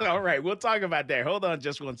 All right, we'll talk about that. Hold on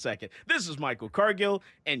just 1 second. This is Michael Cargill,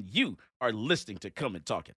 and you are listening to Come and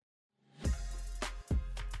Talk It.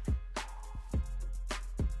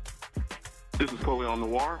 This is Cole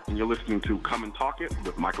Noir, and you're listening to Come and Talk It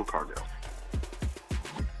with Michael Cargill.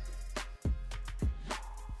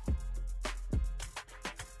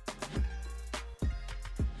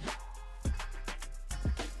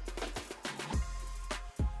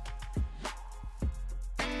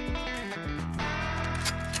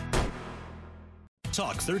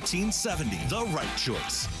 Talk 1370, the right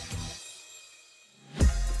choice.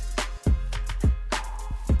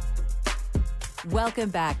 Welcome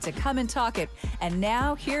back to Come and Talk It. And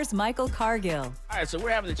now here's Michael Cargill. All right, so we're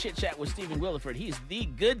having a chit chat with Stephen Willeford. He's the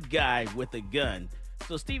good guy with a gun.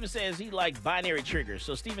 So Stephen says he likes binary triggers.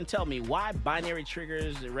 So Stephen, tell me, why binary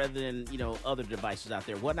triggers rather than, other devices out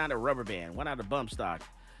there? Why not a rubber band? Why not a bump stock?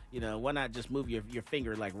 Why not just move your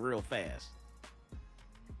finger like real fast?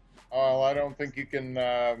 Oh, I don't think you can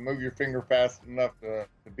move your finger fast enough to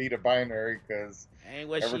beat a binary, because ain't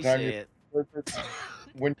what every she time said.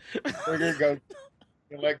 When the trigger goes,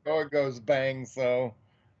 you let go, it goes bang. So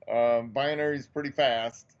binary's pretty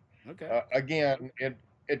fast. Okay. Again,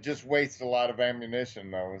 it just wastes a lot of ammunition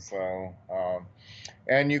though. So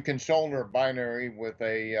and you can shoulder a binary with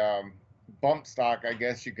a bump stock. I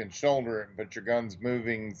guess you can shoulder it, but your gun's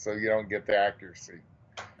moving, so you don't get the accuracy.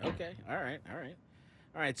 Okay. All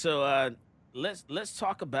right. So let's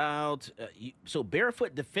talk about so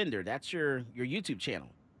Barefoot Defender. That's your YouTube channel.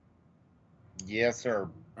 Yes, sir.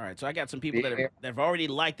 All right. So I got some people that have already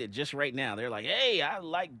liked it just right now. They're like, "Hey, I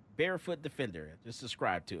like Barefoot Defender. Just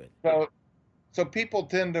subscribe to it." So people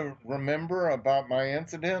tend to remember about my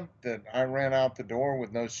incident that I ran out the door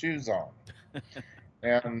with no shoes on,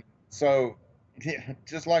 and so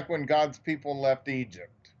just like when God's people left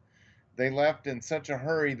Egypt, they left in such a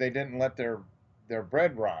hurry they didn't let their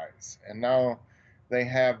bread rise, and now they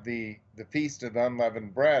have the Feast of the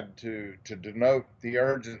Unleavened Bread to denote the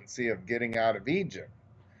urgency of getting out of Egypt.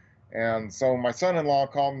 And so my son-in-law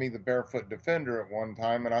called me the Barefoot Defender at one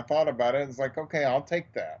time, and I thought about it. It's like, okay, I'll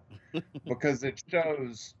take that because it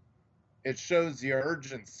shows the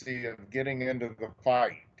urgency of getting into the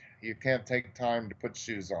fight. You can't take time to put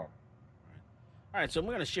shoes on. All right, so I'm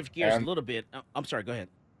going to shift gears a little bit. I'm sorry, go ahead.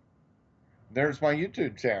 There's my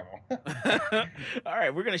YouTube channel. All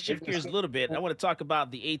right, we're going to shift gears a little bit. I want to talk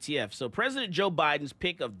about the ATF. So President Joe Biden's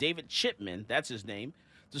pick of David Chipman, that's his name,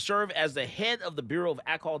 to serve as the head of the Bureau of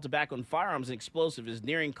Alcohol, Tobacco, and Firearms and Explosives is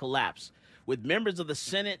nearing collapse, with members of the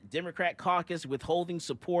Senate Democrat caucus withholding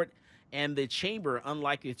support and the chamber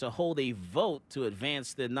unlikely to hold a vote to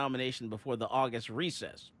advance the nomination before the August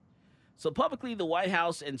recess. So publicly, the White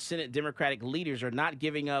House and Senate Democratic leaders are not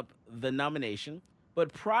giving up the nomination,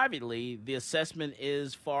 but privately, the assessment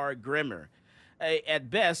is far grimmer. At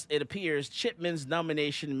best, it appears Chipman's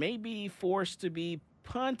nomination may be forced to be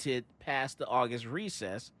punted past the August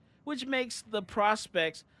recess, which makes the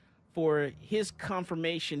prospects for his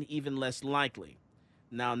confirmation even less likely.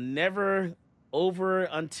 Now, never over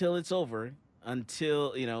until it's over,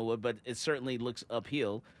 but it certainly looks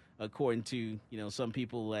uphill according to some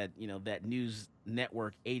people at that news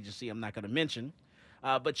network agency I'm not going to mention.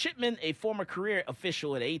 But Chipman, a former career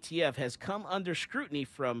official at ATF, has come under scrutiny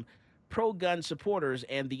from pro-gun supporters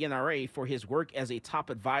and the NRA for his work as a top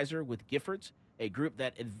advisor with Giffords, a group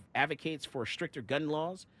that advocates for stricter gun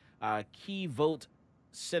laws. Key vote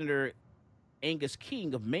Senator Angus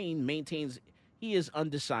King of Maine maintains he is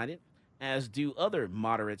undecided, as do other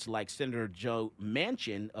moderates like Senator Joe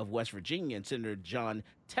Manchin of West Virginia and Senator John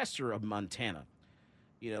Tester of Montana.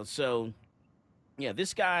 So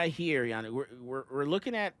this guy here, we're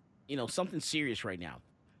looking at something serious right now.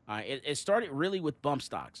 It started really with bump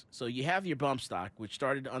stocks. So you have your bump stock, which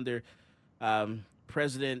started under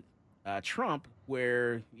President Trump,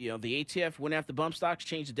 where the ATF went after bump stocks,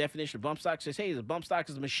 changed the definition of bump stocks, says, hey, the bump stock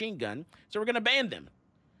is a machine gun, so we're going to ban them.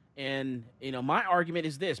 And my argument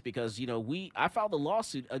is this, because I filed a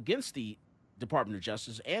lawsuit against the Department of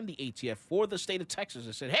Justice and the ATF for the state of Texas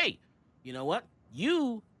and said, hey, you know what?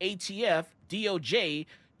 You, ATF, DOJ,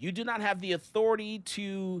 you do not have the authority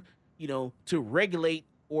to regulate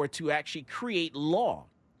or to actually create law.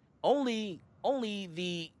 Only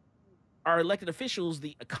our elected officials,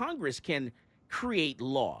 the Congress, can create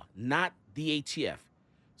law, not the ATF.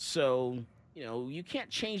 So, you can't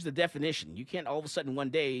change the definition. You can't all of a sudden one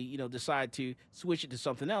day, decide to switch it to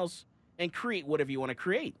something else and create whatever you want to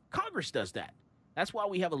create. Congress does that. That's why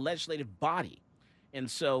we have a legislative body.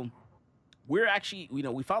 And so we're actually,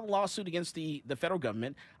 we filed a lawsuit against the federal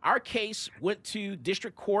government. Our case went to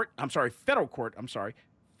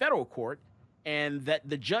federal court, and that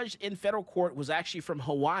the judge in federal court was actually from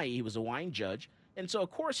Hawaii. He was a Hawaiian judge. And so,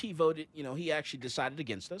 of course, he voted, he actually decided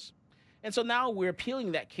against us. And so now we're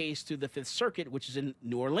appealing that case to the Fifth Circuit, which is in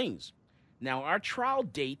New Orleans. Now, our trial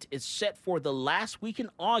date is set for the last week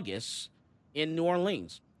in August in New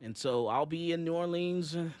Orleans. And so I'll be in New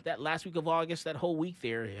Orleans that last week of August, that whole week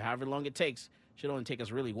there, however long it takes. Should only take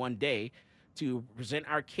us really one day to present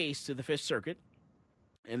our case to the Fifth Circuit.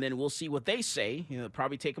 And then we'll see what they say. It'll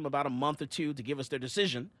probably take them about a month or two to give us their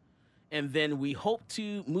decision. And then we hope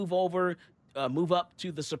to move up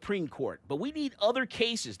to the Supreme Court. But we need the other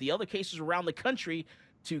cases around the country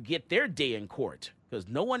to get their day in court, because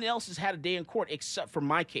no one else has had a day in court except for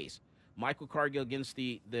my case, Michael Cargill against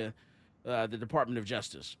the Department of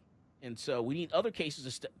Justice. And so we need other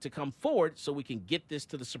cases to come forward so we can get this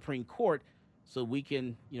to the Supreme Court, so we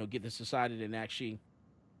can, get this decided and actually,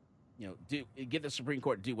 get the Supreme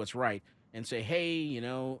Court to do what's right and say, hey,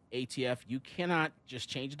 ATF, you cannot just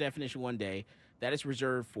change the definition one day. That is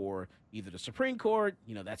reserved for either the Supreme Court,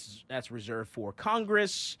 that's reserved for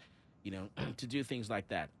Congress, to do things like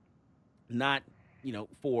that. Not,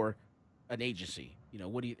 for an agency.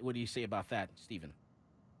 What do you say about that, Stephen?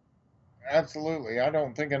 Absolutely. I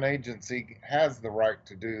don't think an agency has the right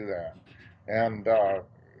to do that. And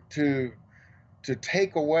to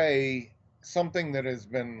take away something that has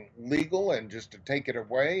been legal, and just to take it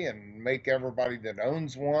away and make everybody that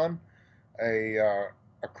owns one a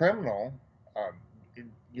criminal.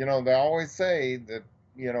 They always say that,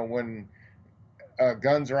 when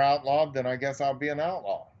guns are outlawed, then I guess I'll be an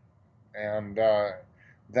outlaw. And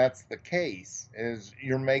that's the case, is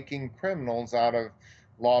you're making criminals out of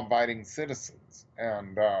law-abiding citizens.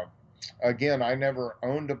 And again, I never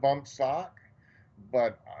owned a bump stock,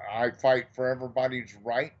 but I fight for everybody's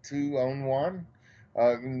right to own one.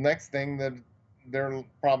 The next thing that they're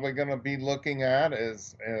probably going to be looking at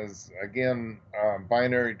is again,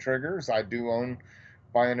 binary triggers. I do own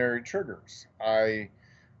binary triggers. I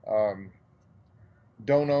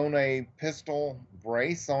don't own a pistol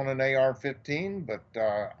brace on an AR-15, but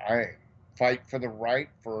I fight for the right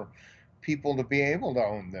for people to be able to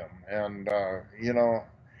own them. And,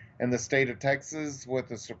 in the state of Texas with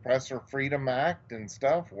the Suppressor Freedom Act and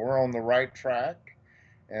stuff, we're on the right track,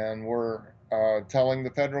 and we're telling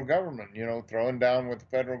the federal government, throwing down with the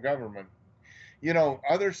federal government.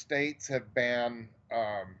 Other states have banned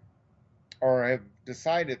or have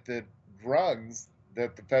decided that drugs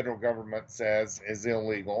that the federal government says is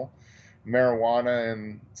illegal, marijuana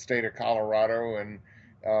in the state of Colorado, and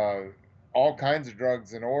all kinds of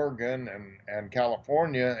drugs in Oregon and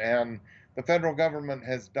California, and the federal government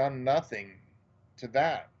has done nothing to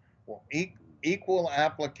that. Well, equal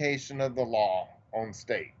application of the law on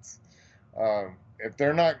states. If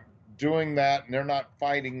they're not doing that and they're not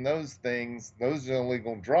fighting those things, those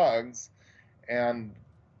illegal drugs, and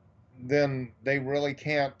then they really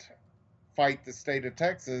can't fight the state of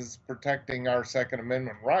Texas protecting our Second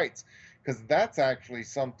Amendment rights, because that's actually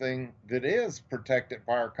something that is protected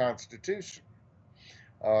by our Constitution.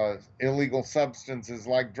 Illegal substances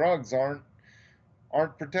like drugs aren't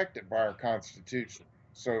protected by our Constitution.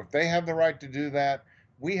 So if they have the right to do that,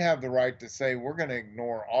 we have the right to say we're going to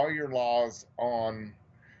ignore all your laws on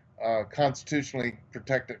constitutionally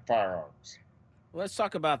protected firearms. Let's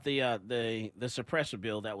talk about the suppressor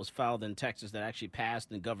bill that was filed in Texas that actually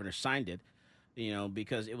passed and the governor signed it.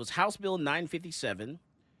 Because it was House Bill 957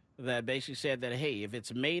 that basically said that, hey, if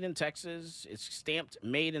it's made in Texas, it's stamped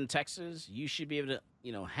made in Texas, you should be able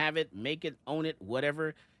to, have it, make it, own it,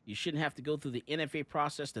 whatever. You shouldn't have to go through the NFA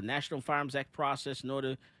process, the National Firearms Act process, in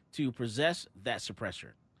order to possess that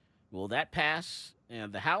suppressor. Well, that passed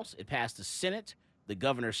the House. It passed the Senate. The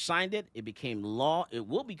governor signed it. It became law. It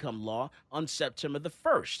will become law on September the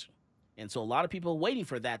 1st. And so a lot of people are waiting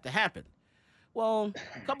for that to happen. Well,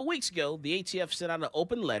 a couple weeks ago, the ATF sent out an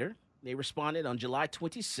open letter. They responded on July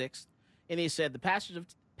 26th, and they said the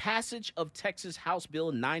passage of Texas House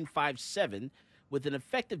Bill 957 with an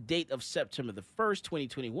effective date of September the 1st,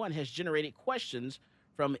 2021, has generated questions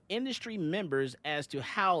from industry members as to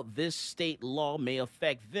how this state law may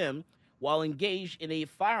affect them while engaged in a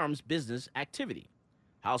firearms business activity.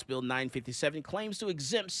 House Bill 957 claims to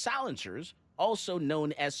exempt silencers, also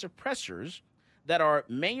known as suppressors, that are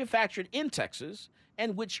manufactured in Texas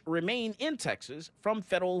and which remain in Texas from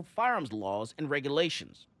federal firearms laws and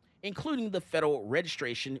regulations, including the federal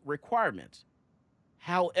registration requirements.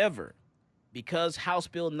 However, because House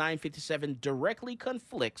Bill 957 directly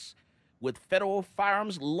conflicts with federal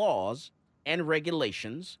firearms laws and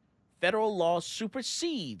regulations, federal law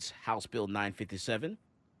supersedes House Bill 957.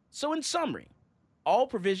 So in summary, all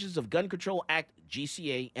provisions of Gun Control Act,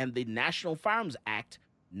 GCA, and the National Firearms Act,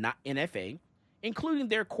 not NFA, including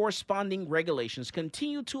their corresponding regulations,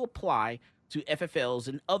 continue to apply to FFLs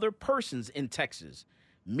and other persons in Texas,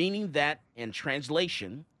 meaning that, in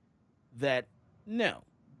translation, that no,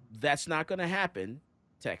 that's not going to happen,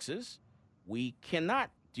 Texas. We cannot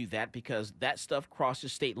do that because that stuff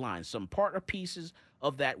crosses state lines. Some part or pieces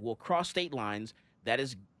of that will cross state lines. That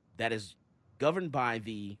is governed by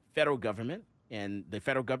the federal government, and the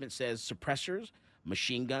federal government says suppressors,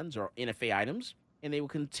 machine guns, are NFA items, and they will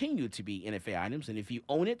continue to be NFA items. And if you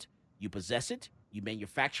own it, you possess it, you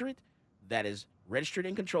manufacture it, that is registered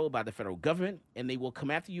and controlled by the federal government, and they will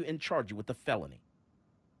come after you and charge you with a felony.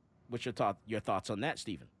 What's your thoughts on that,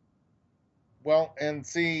 Stephen? Well, and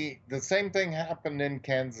see, the same thing happened in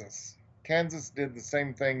Kansas. Kansas did the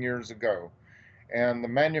same thing years ago. And the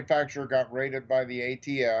manufacturer got raided by the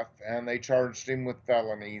ATF, and they charged him with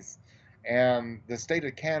felonies. And the state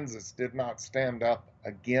of Kansas did not stand up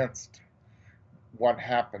against what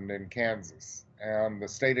happened in Kansas. And the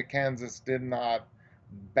state of Kansas did not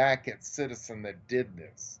back its citizen that did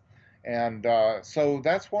this. And so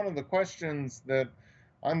that's one of the questions that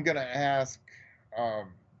I'm going to ask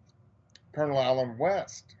Colonel Allen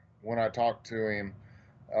West when I talk to him.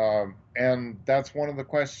 And that's one of the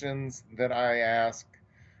questions that I asked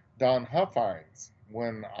Don Huffines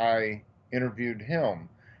when I interviewed him.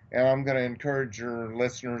 And I'm going to encourage your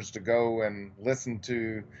listeners to go and listen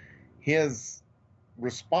to his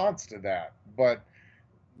response to that. But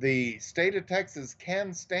the state of Texas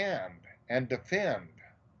can stand and defend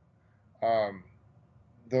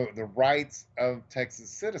the rights of Texas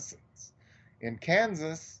citizens. In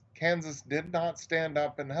Kansas, Kansas did not stand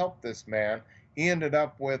up and help this man. He ended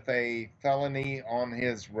up with a felony on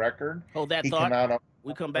his record. Hold that thought.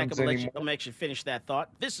 We come back and I'll make you finish that thought.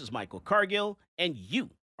 This is Michael Cargill, and you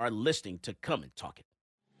are listening to Come and Talk It.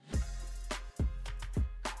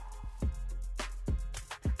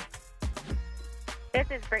 This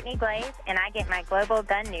is Brittany Glaze, and I get my global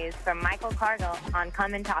gun news from Michael Cargill on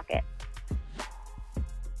Come and Talk It.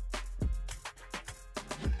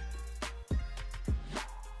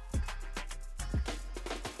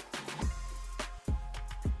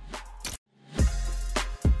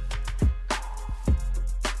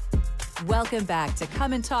 Welcome back to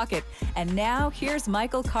Come and Talk It. And now here's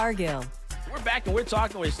Michael Cargill. We're back and we're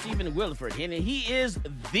talking with Stephen Willeford, and he is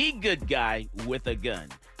the good guy with a gun.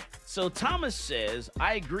 So Thomas says,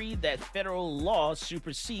 I agree that federal law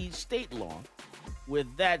supersedes state law. With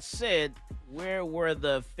that said, where were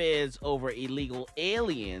the feds over illegal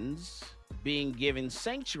aliens being given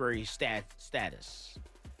sanctuary status?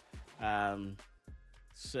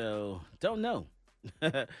 So don't know.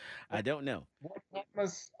 I don't know. Well,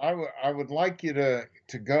 Thomas, I would like you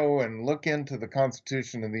to go and look into the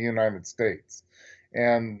Constitution of the United States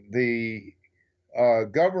and the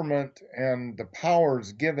government and the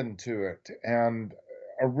powers given to it. And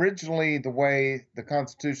originally, the way the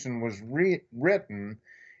Constitution was written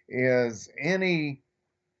is any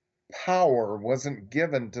power wasn't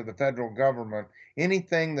given to the federal government.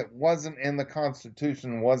 Anything that wasn't in the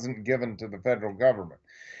Constitution wasn't given to the federal government.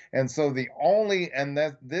 And so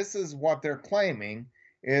this is what they're claiming,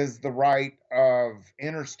 is the right of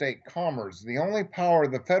interstate commerce. The only power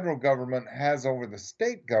the federal government has over the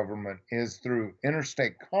state government is through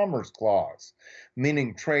interstate commerce clause,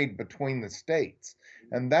 meaning trade between the states.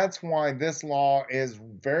 And that's why this law is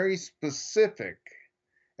very specific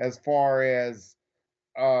as far as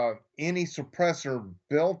any suppressor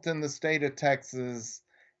built in the state of Texas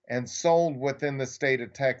and sold within the state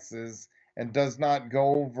of Texas and does not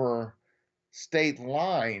go over state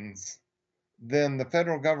lines, then the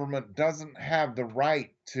federal government doesn't have the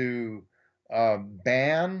right to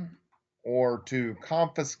ban or to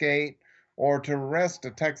confiscate or to arrest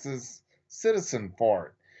a Texas citizen for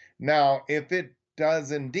it. Now, if it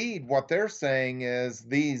does indeed, what they're saying is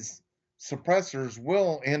these suppressors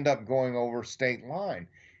will end up going over state line.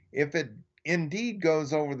 If it indeed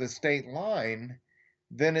goes over the state line,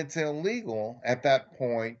 then it's illegal at that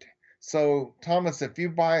point. So, Thomas, if you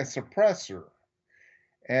buy a suppressor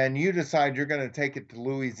and you decide you're going to take it to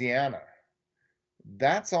Louisiana,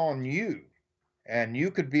 that's on you. And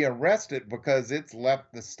you could be arrested because it's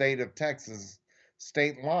left the state of Texas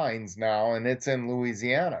state lines now and it's in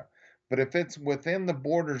Louisiana. But if it's within the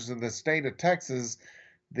borders of the state of Texas,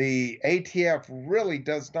 the ATF really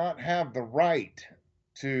does not have the right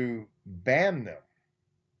to ban them.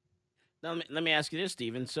 Now, let me ask you this,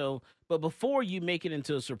 Stephen. So, but before you make it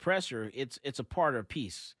into a suppressor, it's a part or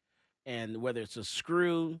piece. And whether it's a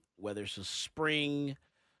screw, whether it's a spring,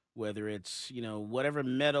 whether it's, whatever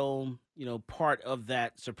metal, part of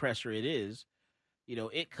that suppressor it is,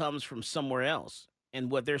 it comes from somewhere else. And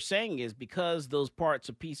what they're saying is because those parts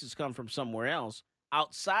or pieces come from somewhere else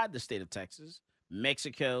outside the state of Texas,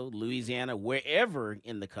 Mexico, Louisiana, wherever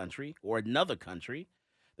in the country or another country,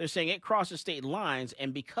 they're saying it crosses state lines.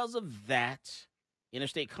 And because of that,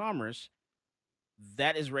 interstate commerce,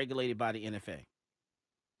 that is regulated by the NFA.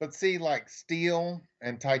 But see, like steel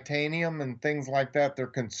and titanium and things like that, they're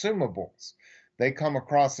consumables. They come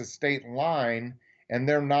across a state line and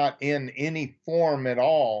they're not in any form at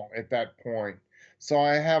all at that point. So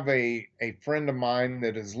I have a friend of mine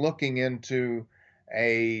that is looking into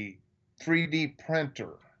a 3D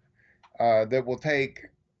printer that will take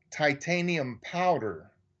titanium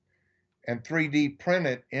powder and 3D print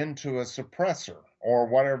it into a suppressor or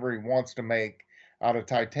whatever he wants to make out of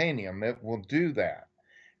titanium. It will do that.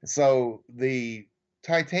 So the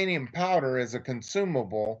titanium powder is a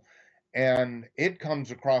consumable and it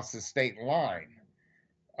comes across the state line,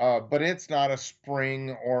 but it's not a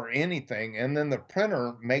spring or anything. And then the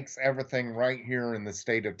printer makes everything right here in the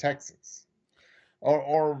state of Texas.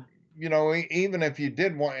 Or even if you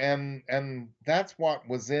did want, and that's what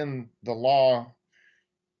was in the law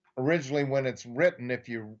originally when it's written. If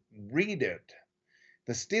you read it,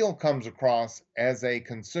 the steel comes across as a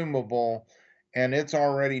consumable. And it's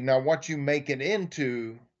already, now what you make it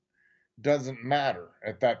into doesn't matter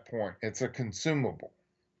at that point. It's a consumable.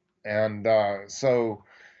 And so,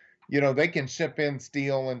 they can ship in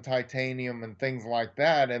steel and titanium and things like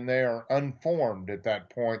that, and they are unformed at that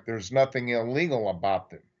point. There's nothing illegal about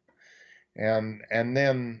them. And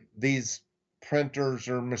then these printers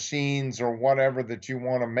or machines or whatever that you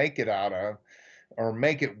want to make it out of or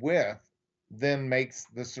make it with, then makes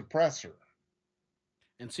the suppressor.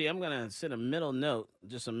 And see, I'm going to send a middle note,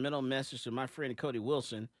 just a middle message to my friend Cody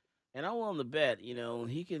Wilson. And I'm willing to bet,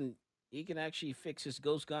 he can actually fix his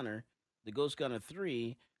Ghost Gunner, the Ghost Gunner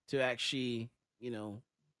 3, to actually,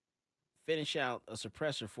 finish out a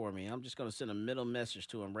suppressor for me. I'm just going to send a middle message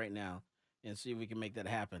to him right now and see if we can make that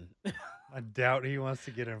happen. I doubt he wants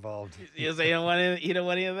to get involved. You say you don't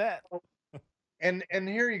want any of that? And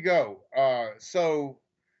here you go. So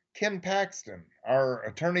Ken Paxton, our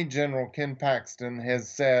Attorney General Ken Paxton, has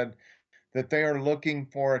said that they are looking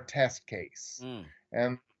for a test case.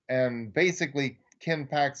 And basically Ken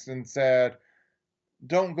Paxton said,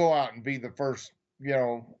 don't go out and be the first,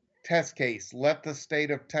 test case. Let the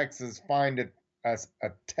state of Texas find a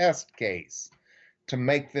test case to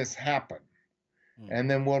make this happen.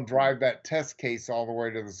 And then we'll drive that test case all the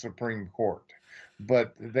way to the Supreme Court.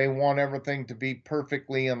 But they want everything to be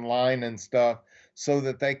perfectly in line and stuff so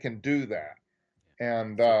that they can do that.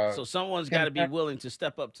 And so someone's got to be willing to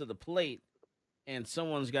step up to the plate, and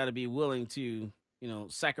someone's got to be willing to,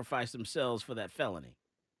 sacrifice themselves for that felony.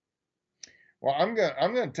 Well, I'm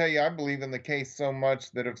gonna tell you, I believe in the case so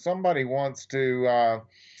much that if somebody wants to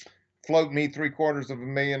float me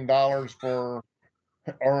 $750,000 for,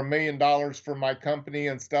 or $1 million for my company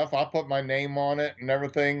and stuff, I'll put my name on it and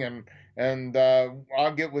everything, and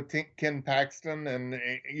I'll get with Ken Paxton, and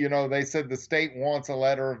they said the state wants a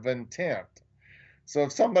letter of intent. So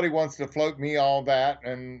if somebody wants to float me all that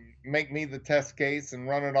and make me the test case and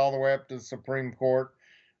run it all the way up to the Supreme Court,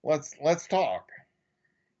 let's talk.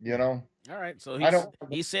 You know. All right. So I don't.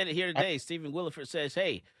 he said it here today. Stephen Willeford says,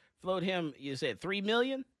 "Hey, float him." You said $3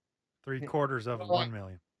 million. 3/4 of 1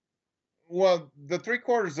 million. Well, the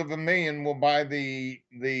 750,000 will buy the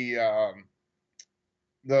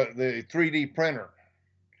 3D printer.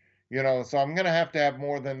 You know, so I'm gonna have to have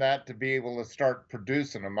more than that to be able to start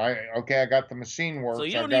producing them. I got the machine works. So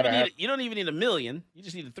you don't even need $1 million. You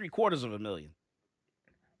just need $750,000.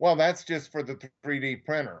 Well, that's just for the 3D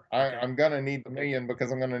printer. I'm gonna need the $1 million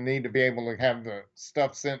because I'm gonna need to be able to have the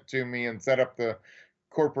stuff sent to me and set up the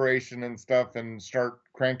corporation and stuff and start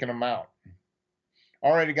cranking them out.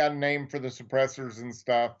 Already got a name for the suppressors and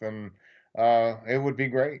stuff, and it would be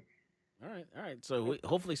great. All right. So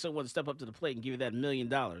hopefully someone will step up to the plate and give you that $1 million.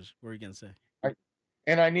 What are you gonna say?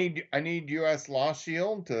 I need U.S. Law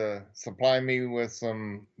Shield to supply me with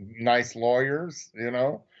some nice lawyers, you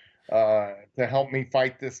know, to help me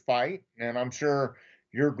fight this fight. And I'm sure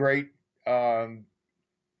your great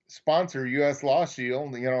sponsor, U.S. Law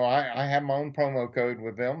Shield, you know, I have my own promo code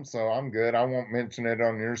with them, so I'm good. I won't mention it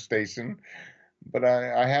on your station. But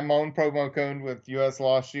I have my own promo code with U.S.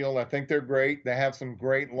 Law Shield. I think they're great. They have some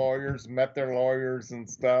great lawyers, met their lawyers and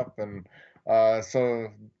stuff. And so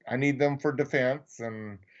I need them for defense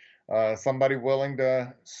and somebody willing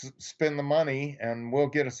to spend the money. And we'll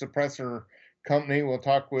get a suppressor company. We'll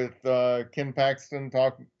talk with Ken Paxton,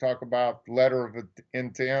 talk about letter of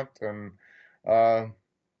intent, and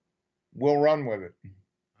we'll run with it.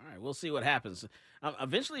 All right, we'll see what happens.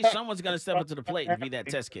 Eventually, someone's going to step up to the plate and be that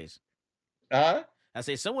test case. Huh? I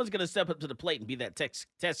say someone's going to step up to the plate and be that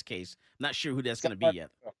test case. I'm not sure who that's going to be yet.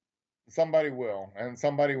 Somebody will, and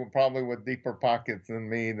somebody will probably with deeper pockets than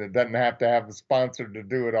me that doesn't have to have a sponsor to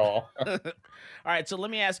do it all. All right, so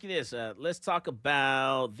let me ask you this. Let's talk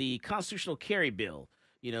about the constitutional carry bill.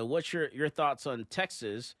 You know, what's your thoughts on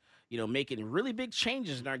Texas, you know, making really big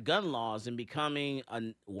changes in our gun laws and becoming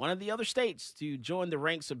one of the other states to join the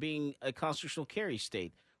ranks of being a constitutional carry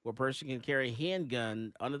state, where a person can carry a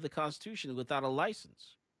handgun under the Constitution without a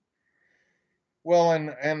license? Well,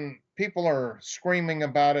 and people are screaming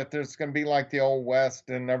about it. There's going to be like the Old West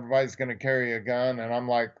and everybody's going to carry a gun. And I'm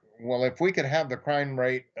like, well, if we could have the crime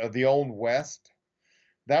rate of the Old West,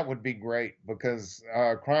 that would be great because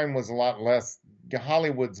crime was a lot less.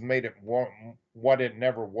 Hollywood's made it what it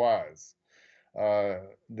never was.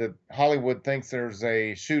 The Hollywood thinks there's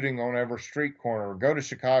a shooting on every street corner. Go to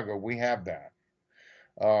Chicago. We have that.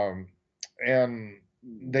 And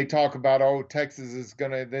they talk about, oh, Texas is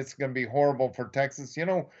this is gonna be horrible for Texas. You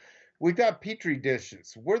know, we've got Petri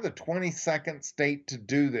dishes. We're the 22nd state to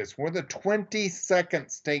do this. We're the 22nd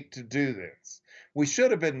state to do this. We should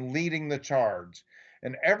have been leading the charge.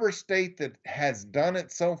 And every state that has done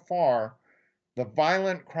it so far, the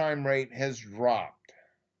violent crime rate has dropped.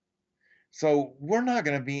 So we're not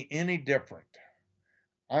going to be any different.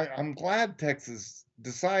 I'm glad Texas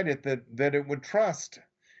decided that it would trust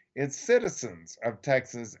its citizens of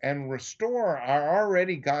Texas and restore our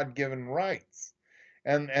already God-given rights.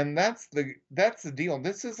 And that's the deal.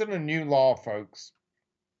 This isn't a new law, folks.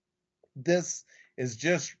 This is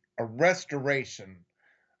just a restoration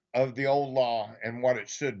of the old law and what it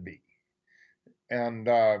should be. And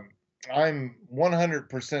I'm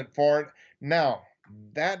 100% for it. Now,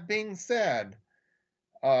 that being said,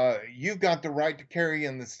 you've got the right to carry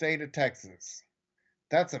in the state of Texas.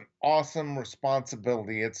 That's an awesome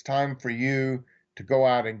responsibility. It's time for you to go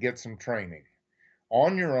out and get some training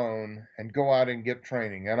on your own and go out and get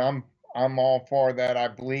training. And I'm all for that. I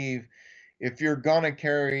believe if you're gonna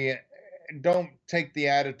carry, don't take the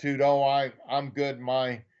attitude, oh, I'm good.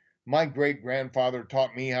 My great grandfather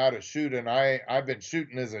taught me how to shoot, and I've been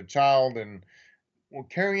shooting as a child. And well,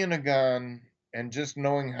 carrying a gun and just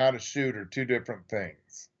knowing how to shoot are two different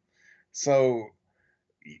things. So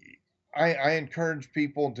I encourage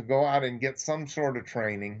people to go out and get some sort of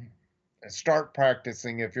training and start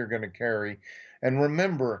practicing if you're going to carry. And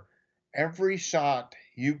remember, every shot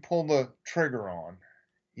you pull the trigger on,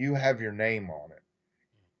 you have your name on it.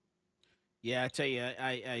 Yeah, I tell you,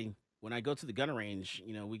 I when I go to the gun range,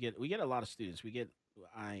 you know, we get a lot of students.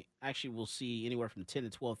 I actually will see anywhere from 10 to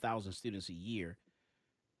 12,000 students a year.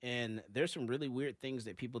 And there's some really weird things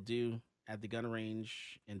that people do at the gun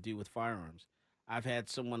range and do with firearms. I've had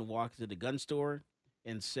someone walk to the gun store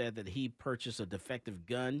and said that he purchased a defective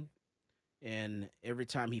gun, and every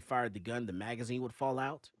time he fired the gun, the magazine would fall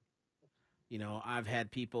out. You know, I've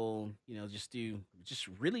had people, you know, just do just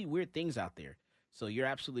really weird things out there. So you're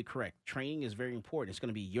absolutely correct. Training is very important. It's going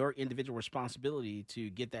to be your individual responsibility to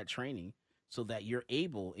get that training so that you're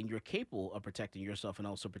able and you're capable of protecting yourself and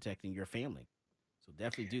also protecting your family. So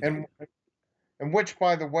definitely do that. And which,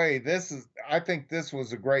 by the way, I think this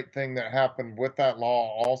was a great thing that happened with that law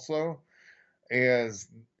also, is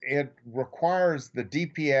it requires the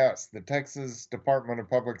DPS, the Texas Department of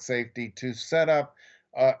Public Safety, to set up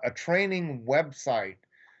a training website.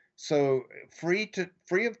 So free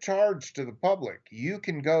of charge to the public. You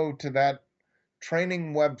can go to that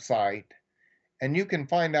training website and you can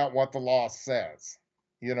find out what the law says,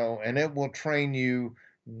 and it will train you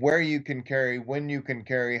where you can carry, when you can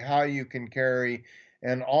carry, how you can carry,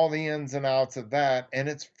 and all the ins and outs of that, and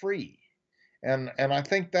it's free. And I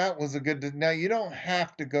think that was a good. Now you don't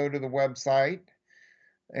have to go to the website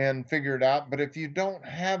and figure it out, but if you don't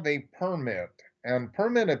have a permit, and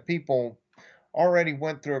permitted people already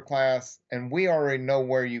went through a class, and we already know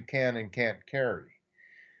where you can and can't carry.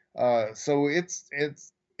 So it's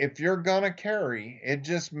if you're gonna carry, it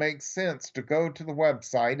just makes sense to go to the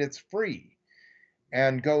website. It's free,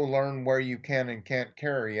 and go learn where you can and can't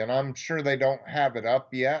carry. And I'm sure they don't have it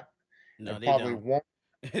up yet. No, it they probably don't. won't.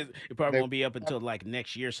 It probably won't be up until like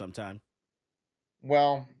next year sometime.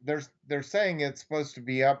 Well, they're saying it's supposed to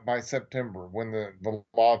be up by September when the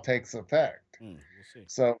law takes effect. We'll see.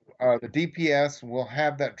 So the DPS will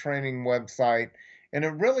have that training website, and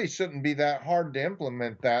it really shouldn't be that hard to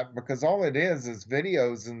implement that, because all it is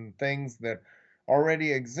videos and things that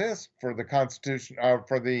already exist for the Constitution,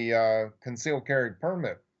 for the concealed carry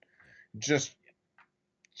permit. Just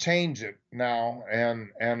change it now,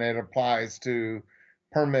 and it applies to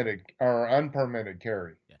permitted or unpermitted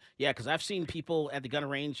carry. Yeah, because I've seen people at the gun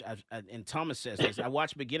range, and Thomas says this, I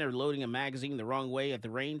watched a beginner loading a magazine the wrong way at the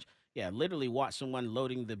range. Yeah, literally watch someone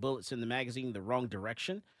loading the bullets in the magazine the wrong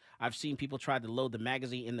direction. I've seen people try to load the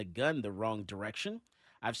magazine in the gun the wrong direction.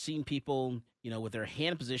 I've seen people, with their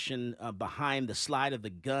hand position behind the slide of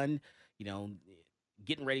the gun,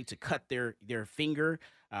 getting ready to cut their finger.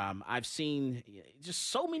 I've seen just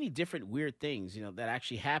so many different weird things, that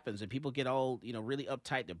actually happens, and people get all, really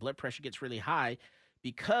uptight. Their blood pressure gets really high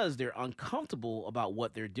because they're uncomfortable about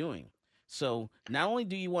what they're doing. So not only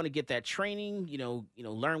do you want to get that training,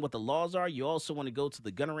 learn what the laws are, you also want to go to the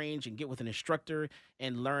gun range and get with an instructor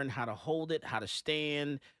and learn how to hold it, how to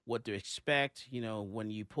stand, what to expect, when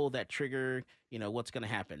you pull that trigger, what's going to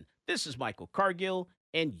happen. This is Michael Cargill,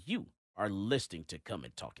 and you are listening to Come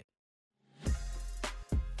and Talk It.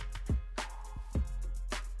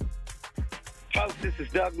 Folks, this is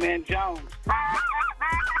Doug Man Jones.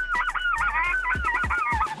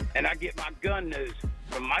 And I get my gun news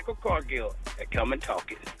from Michael Cargill at Come and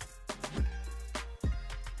Talk It.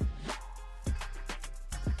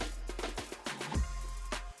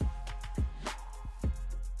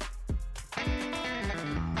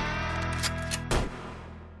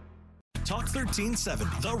 Talk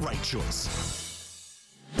 1370, the right choice.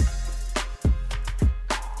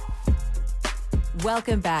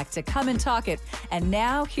 Welcome back to Come and Talk It. And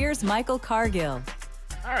now here's Michael Cargill.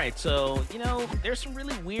 All right, so, there's some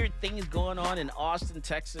really weird things going on in Austin,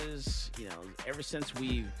 Texas. Ever since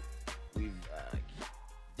we've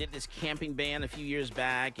did this camping ban a few years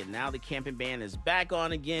back, and now the camping ban is back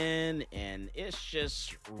on again, and it's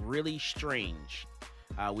just really strange.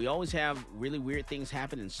 We always have really weird things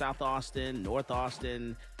happen in South Austin, North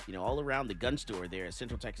Austin, all around the gun store there at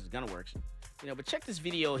Central Texas Gun Works. But check this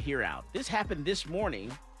video here out. This happened this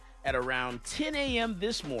morning. At around 10 a.m.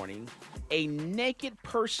 this morning, a naked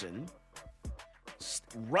person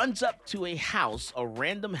runs up to a house, a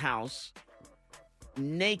random house,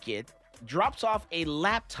 naked, drops off a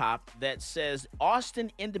laptop that says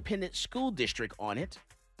Austin Independent School District on it,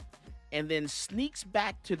 and then sneaks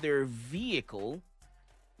back to their vehicle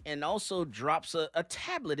and also drops a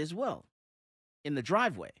tablet as well in the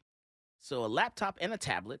driveway. So a laptop and a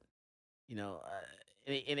tablet,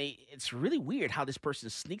 it's really weird how this person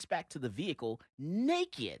sneaks back to the vehicle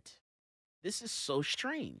naked. This is so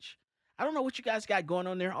strange. I don't know what you guys got going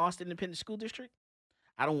on there, Austin Independent School District.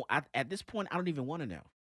 At this point, I don't even want to know.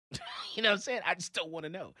 You know what I'm saying? I just don't want to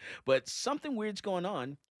know. But something weird's going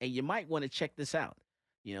on, and you might want to check this out.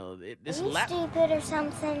 This stupid or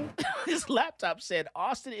something. This laptop said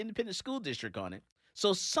Austin Independent School District on it.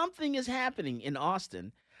 So something is happening in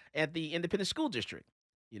Austin at the Independent School District,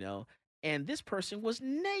 And this person was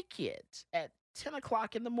naked at 10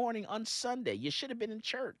 o'clock in the morning on Sunday. You should have been in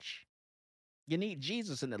church. You need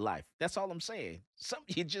Jesus in the life. That's all I'm saying.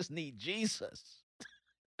 You just need Jesus.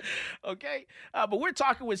 Okay? But we're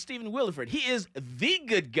talking with Stephen Willeford. He is the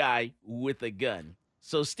good guy with a gun.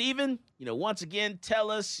 So, Stephen, once again,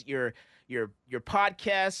 tell us your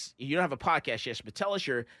podcast. You don't have a podcast yet, but tell us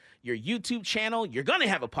your YouTube channel. You're going to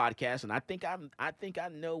have a podcast, and I think I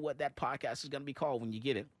know what that podcast is going to be called when you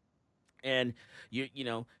get it. And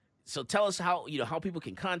So tell us how people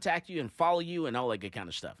can contact you and follow you and all that good kind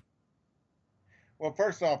of stuff. Well,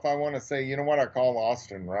 first off, I want to say, you know what I call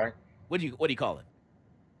Austin, right? What do you call it?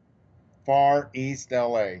 Far East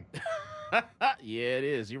LA. Yeah, it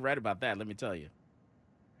is. You're right about that. Let me tell you.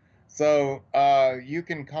 So you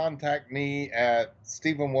can contact me at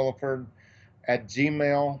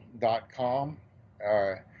stephenwilleford@gmail.com.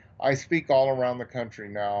 I speak all around the country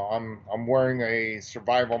now. I'm wearing a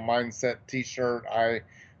survival mindset T-shirt. I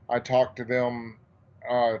talk to them,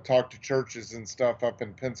 talk to churches and stuff up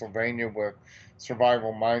in Pennsylvania with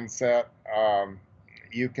survival mindset.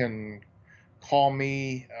 You can call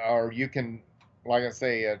me, or you can, like I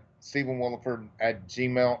say, at Stephen Willeford at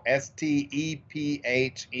Gmail,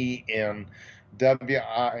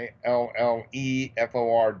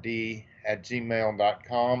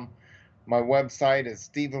 StephenWilleford@gmail.com. My website is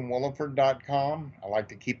stephenwilleford.com. I like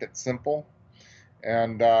to keep it simple.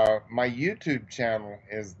 And my YouTube channel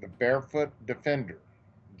is the Barefoot Defender.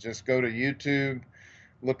 Just go to YouTube,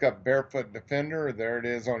 look up Barefoot Defender. There it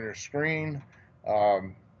is on your screen.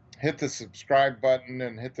 Hit the subscribe button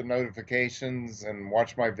and hit the notifications and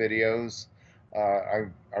watch my videos. I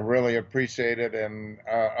really appreciate it. And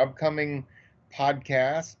upcoming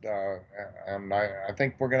podcast, and I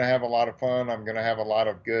think we're going to have a lot of fun. I'm going to have a lot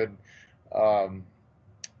of good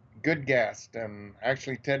guests. And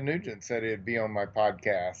actually, Ted Nugent said he'd be on my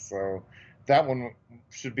podcast. So that one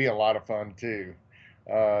should be a lot of fun, too.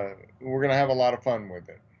 We're going to have a lot of fun with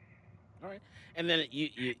it. All right. And then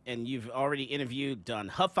you've already interviewed Don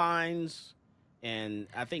Huffines, and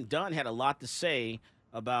I think Don had a lot to say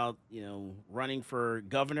about running for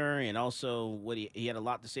governor, and also what he had a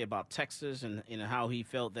lot to say about Texas and how he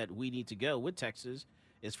felt that we need to go with Texas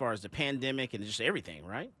as far as the pandemic and just everything,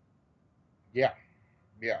 right? Yeah,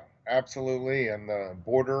 absolutely, and the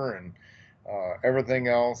border and everything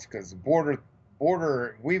else, because border,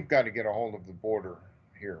 we've got to get a hold of the border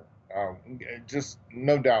here. Just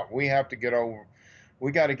no doubt, we got to get a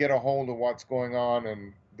hold of what's going on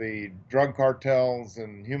and the drug cartels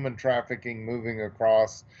and human trafficking moving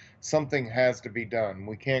across. Something has to be done.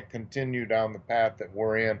 We can't continue down the path that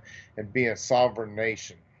we're in and be a sovereign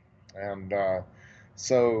nation. And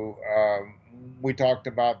so we talked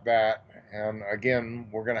about that. And again,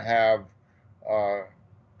 we're going to have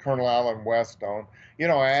Colonel Allen West on.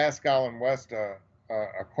 I asked Allen West a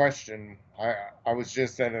question. I was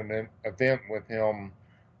just at an event with him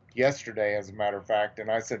yesterday, as a matter of fact, and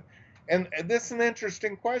I said, and this is an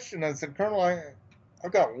interesting question. I said, Colonel,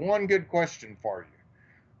 I've got one good question for you.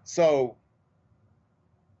 So,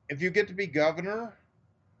 if you get to be governor,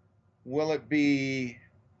 will it be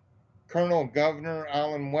Colonel Governor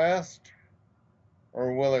Allen West,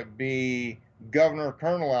 or will it be Governor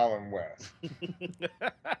Colonel Allen West?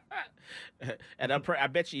 And I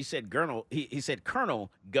bet you he said Colonel. He said Colonel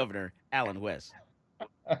Governor Allen West.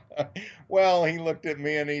 Well, he looked at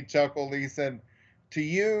me and he chuckled. He said, "To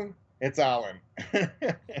you, it's Allen."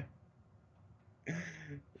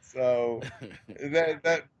 So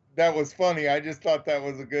that was funny. I just thought that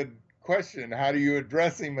was a good question. How do you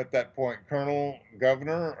address him at that point? Colonel,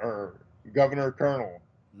 Governor, or Governor, Colonel?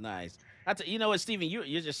 Nice. You know what, Stephen?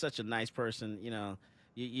 You're just such a nice person.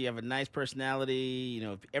 You have a nice personality.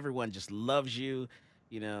 Everyone just loves you.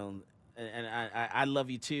 And I love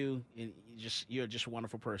you too. And you're just a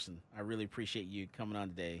wonderful person. I really appreciate you coming on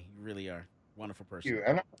today. You really are a wonderful person. Thank you.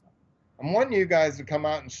 And I'm wanting you guys to come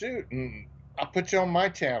out and shoot, and I'll put you on my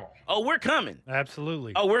channel. Oh, we're coming.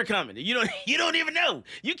 Absolutely. Oh, we're coming. You don't even know.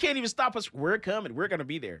 You can't even stop us. We're coming. We're gonna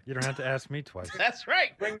be there. You don't have to ask me twice. That's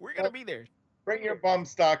right. We're gonna be there. Bring your bum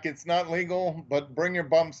stock. It's not legal, but bring your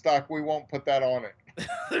bum stock. We won't put that on it.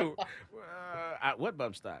 What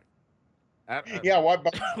bum stock? Yeah, what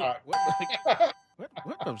bum stock? What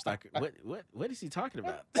bum stock? What is he talking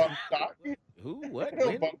about? Bum stock? Who? What?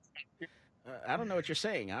 No bum stock. I don't know what you're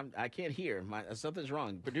saying. I can't hear. Something's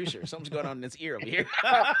wrong. Producer, something's going on in his ear over here.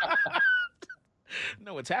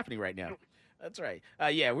 Know what's happening right now. That's right.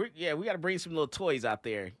 We got to bring some little toys out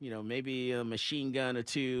there. Maybe a machine gun or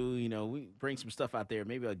two. We bring some stuff out there.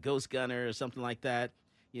 Maybe a ghost gunner or something like that.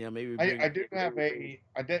 Maybe I do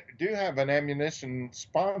have an ammunition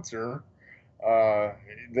sponsor that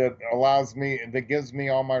gives me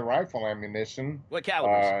all my rifle ammunition. What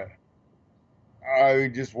calibers?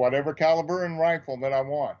 Just whatever caliber and rifle that I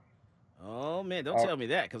want. Oh man, don't tell me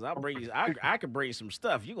that, because I'll bring you. I can bring you some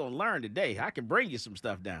stuff. You're gonna learn today. I can bring you some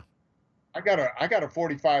stuff now. I got a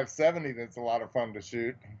 45-70 that's a lot of fun to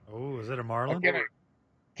shoot. Oh, is it a Marlin?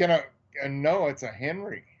 No, it's a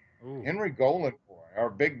Henry. Ooh. Henry Golden boy, or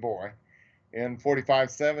big boy, in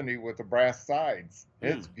 45-70 with the brass sides.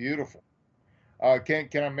 It's beautiful.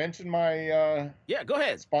 Can I mention my Yeah, go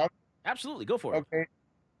ahead. sponsor? Absolutely, go for it. Okay.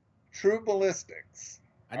 True Ballistics.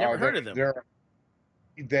 I never heard of them.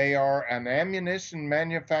 They are an ammunition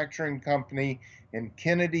manufacturing company in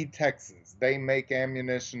Kennedy, Texas. They make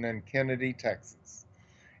ammunition in Kennedy, Texas.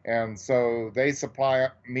 And so they supply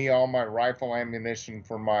me all my rifle ammunition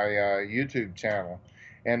for my YouTube channel.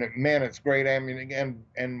 And man, it's great ammunition.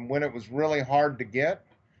 And when it was really hard to get,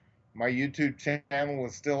 my YouTube channel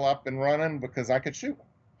was still up and running because I could shoot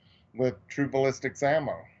with True Ballistics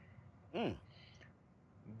ammo.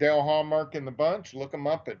 Dale Hallmark in the bunch. Look them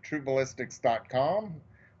up at trueballistics.com.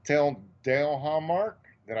 Tell Dale Hallmark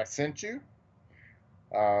that I sent you.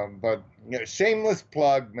 But shameless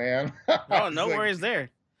plug, man. Oh, no worries there.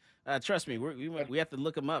 Trust me, we have to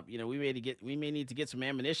look them up. We may need to get some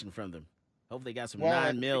ammunition from them. Hope they got some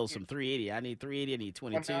 9mm, some 380. I need 380. I need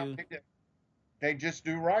 22. They just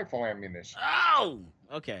do rifle ammunition. Oh,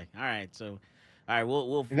 okay. All right. So, all right,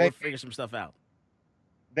 we'll figure some stuff out.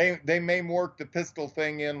 They may work the pistol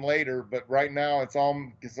thing in later, but right now it's all.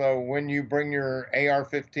 So when you bring your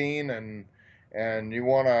AR-15 and you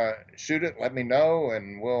want to shoot it, let me know,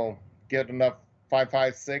 and we'll get enough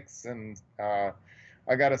 5.56. And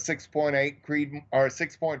I got a 6.8 Creed or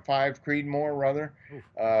 6.5 Creedmoor rather,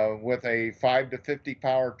 with a 5 to 50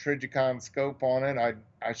 power Trijicon scope on it.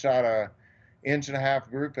 I shot a 1.5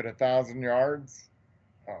 group at 1,000 yards.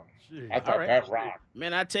 I thought that rocked.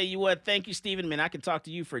 Man, I tell you what, thank you, Stephen. Man, I can talk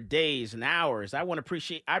to you for days and hours. I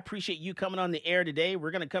appreciate you coming on the air today.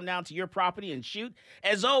 We're going to come down to your property and shoot.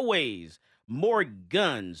 As always, more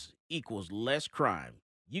guns equals less crime.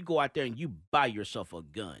 You go out there and you buy yourself a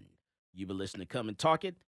gun. You've been listening to Come and Talk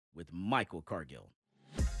It with Michael Cargill.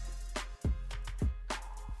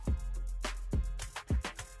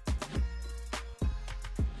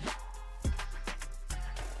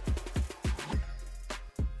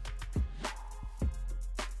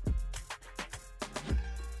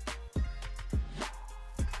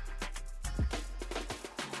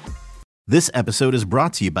 This episode is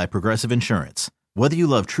brought to you by Progressive Insurance. Whether you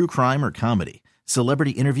love true crime or comedy,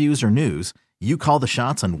 celebrity interviews or news, you call the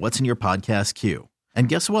shots on what's in your podcast queue. And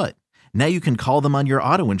guess what? Now you can call them on your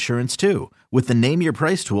auto insurance too with the Name Your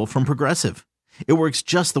Price tool from Progressive. It works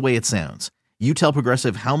just the way it sounds. You tell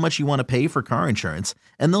Progressive how much you want to pay for car insurance,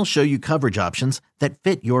 and they'll show you coverage options that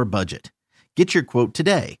fit your budget. Get your quote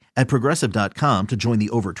today at Progressive.com to join the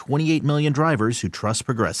over 28 million drivers who trust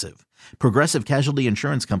Progressive. Progressive Casualty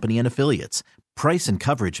Insurance Company and Affiliates. Price and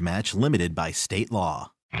coverage match limited by state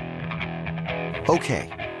law. Okay,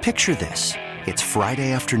 picture this. It's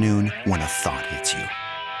Friday afternoon when a thought hits you.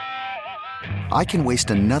 I can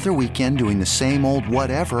waste another weekend doing the same old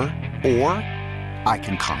whatever, or I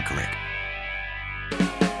can conquer it.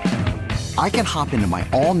 I can hop into my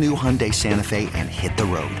all-new Hyundai Santa Fe and hit the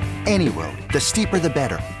road. Any road. The steeper, the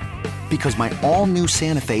better. Because my all-new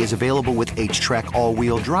Santa Fe is available with H-Track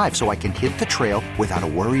all-wheel drive, so I can hit the trail without a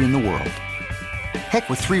worry in the world. Heck,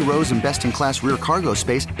 with 3 rows and best-in-class rear cargo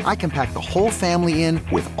space, I can pack the whole family in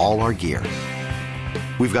with all our gear.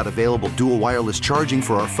 We've got available dual wireless charging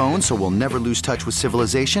for our phones, so we'll never lose touch with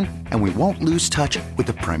civilization, and we won't lose touch with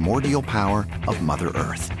the primordial power of Mother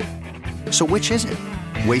Earth. So which is it?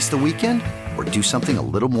 Waste the weekend or do something a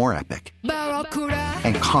little more epic?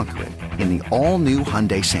 And conquer it in the all-new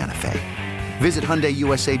Hyundai Santa Fe. Visit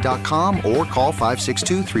HyundaiUSA.com or call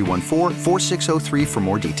 562-314-4603 for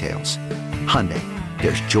more details. Hyundai,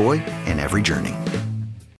 there's joy in every journey.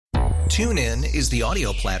 TuneIn is the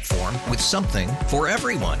audio platform with something for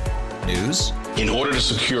everyone. News. In order to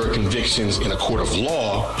secure convictions in a court of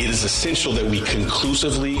law, it is essential that we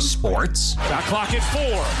conclusively. Sports. Got clock at 4.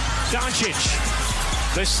 Doncic.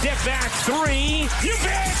 The step back 3. You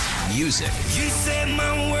bet. Music. You set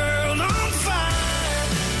my world on fire.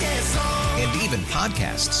 Yes, and even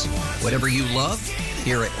podcasts. Whatever you love,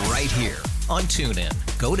 hear it right here on TuneIn.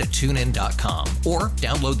 Go to TuneIn.com or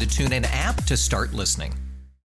download the TuneIn app to start listening.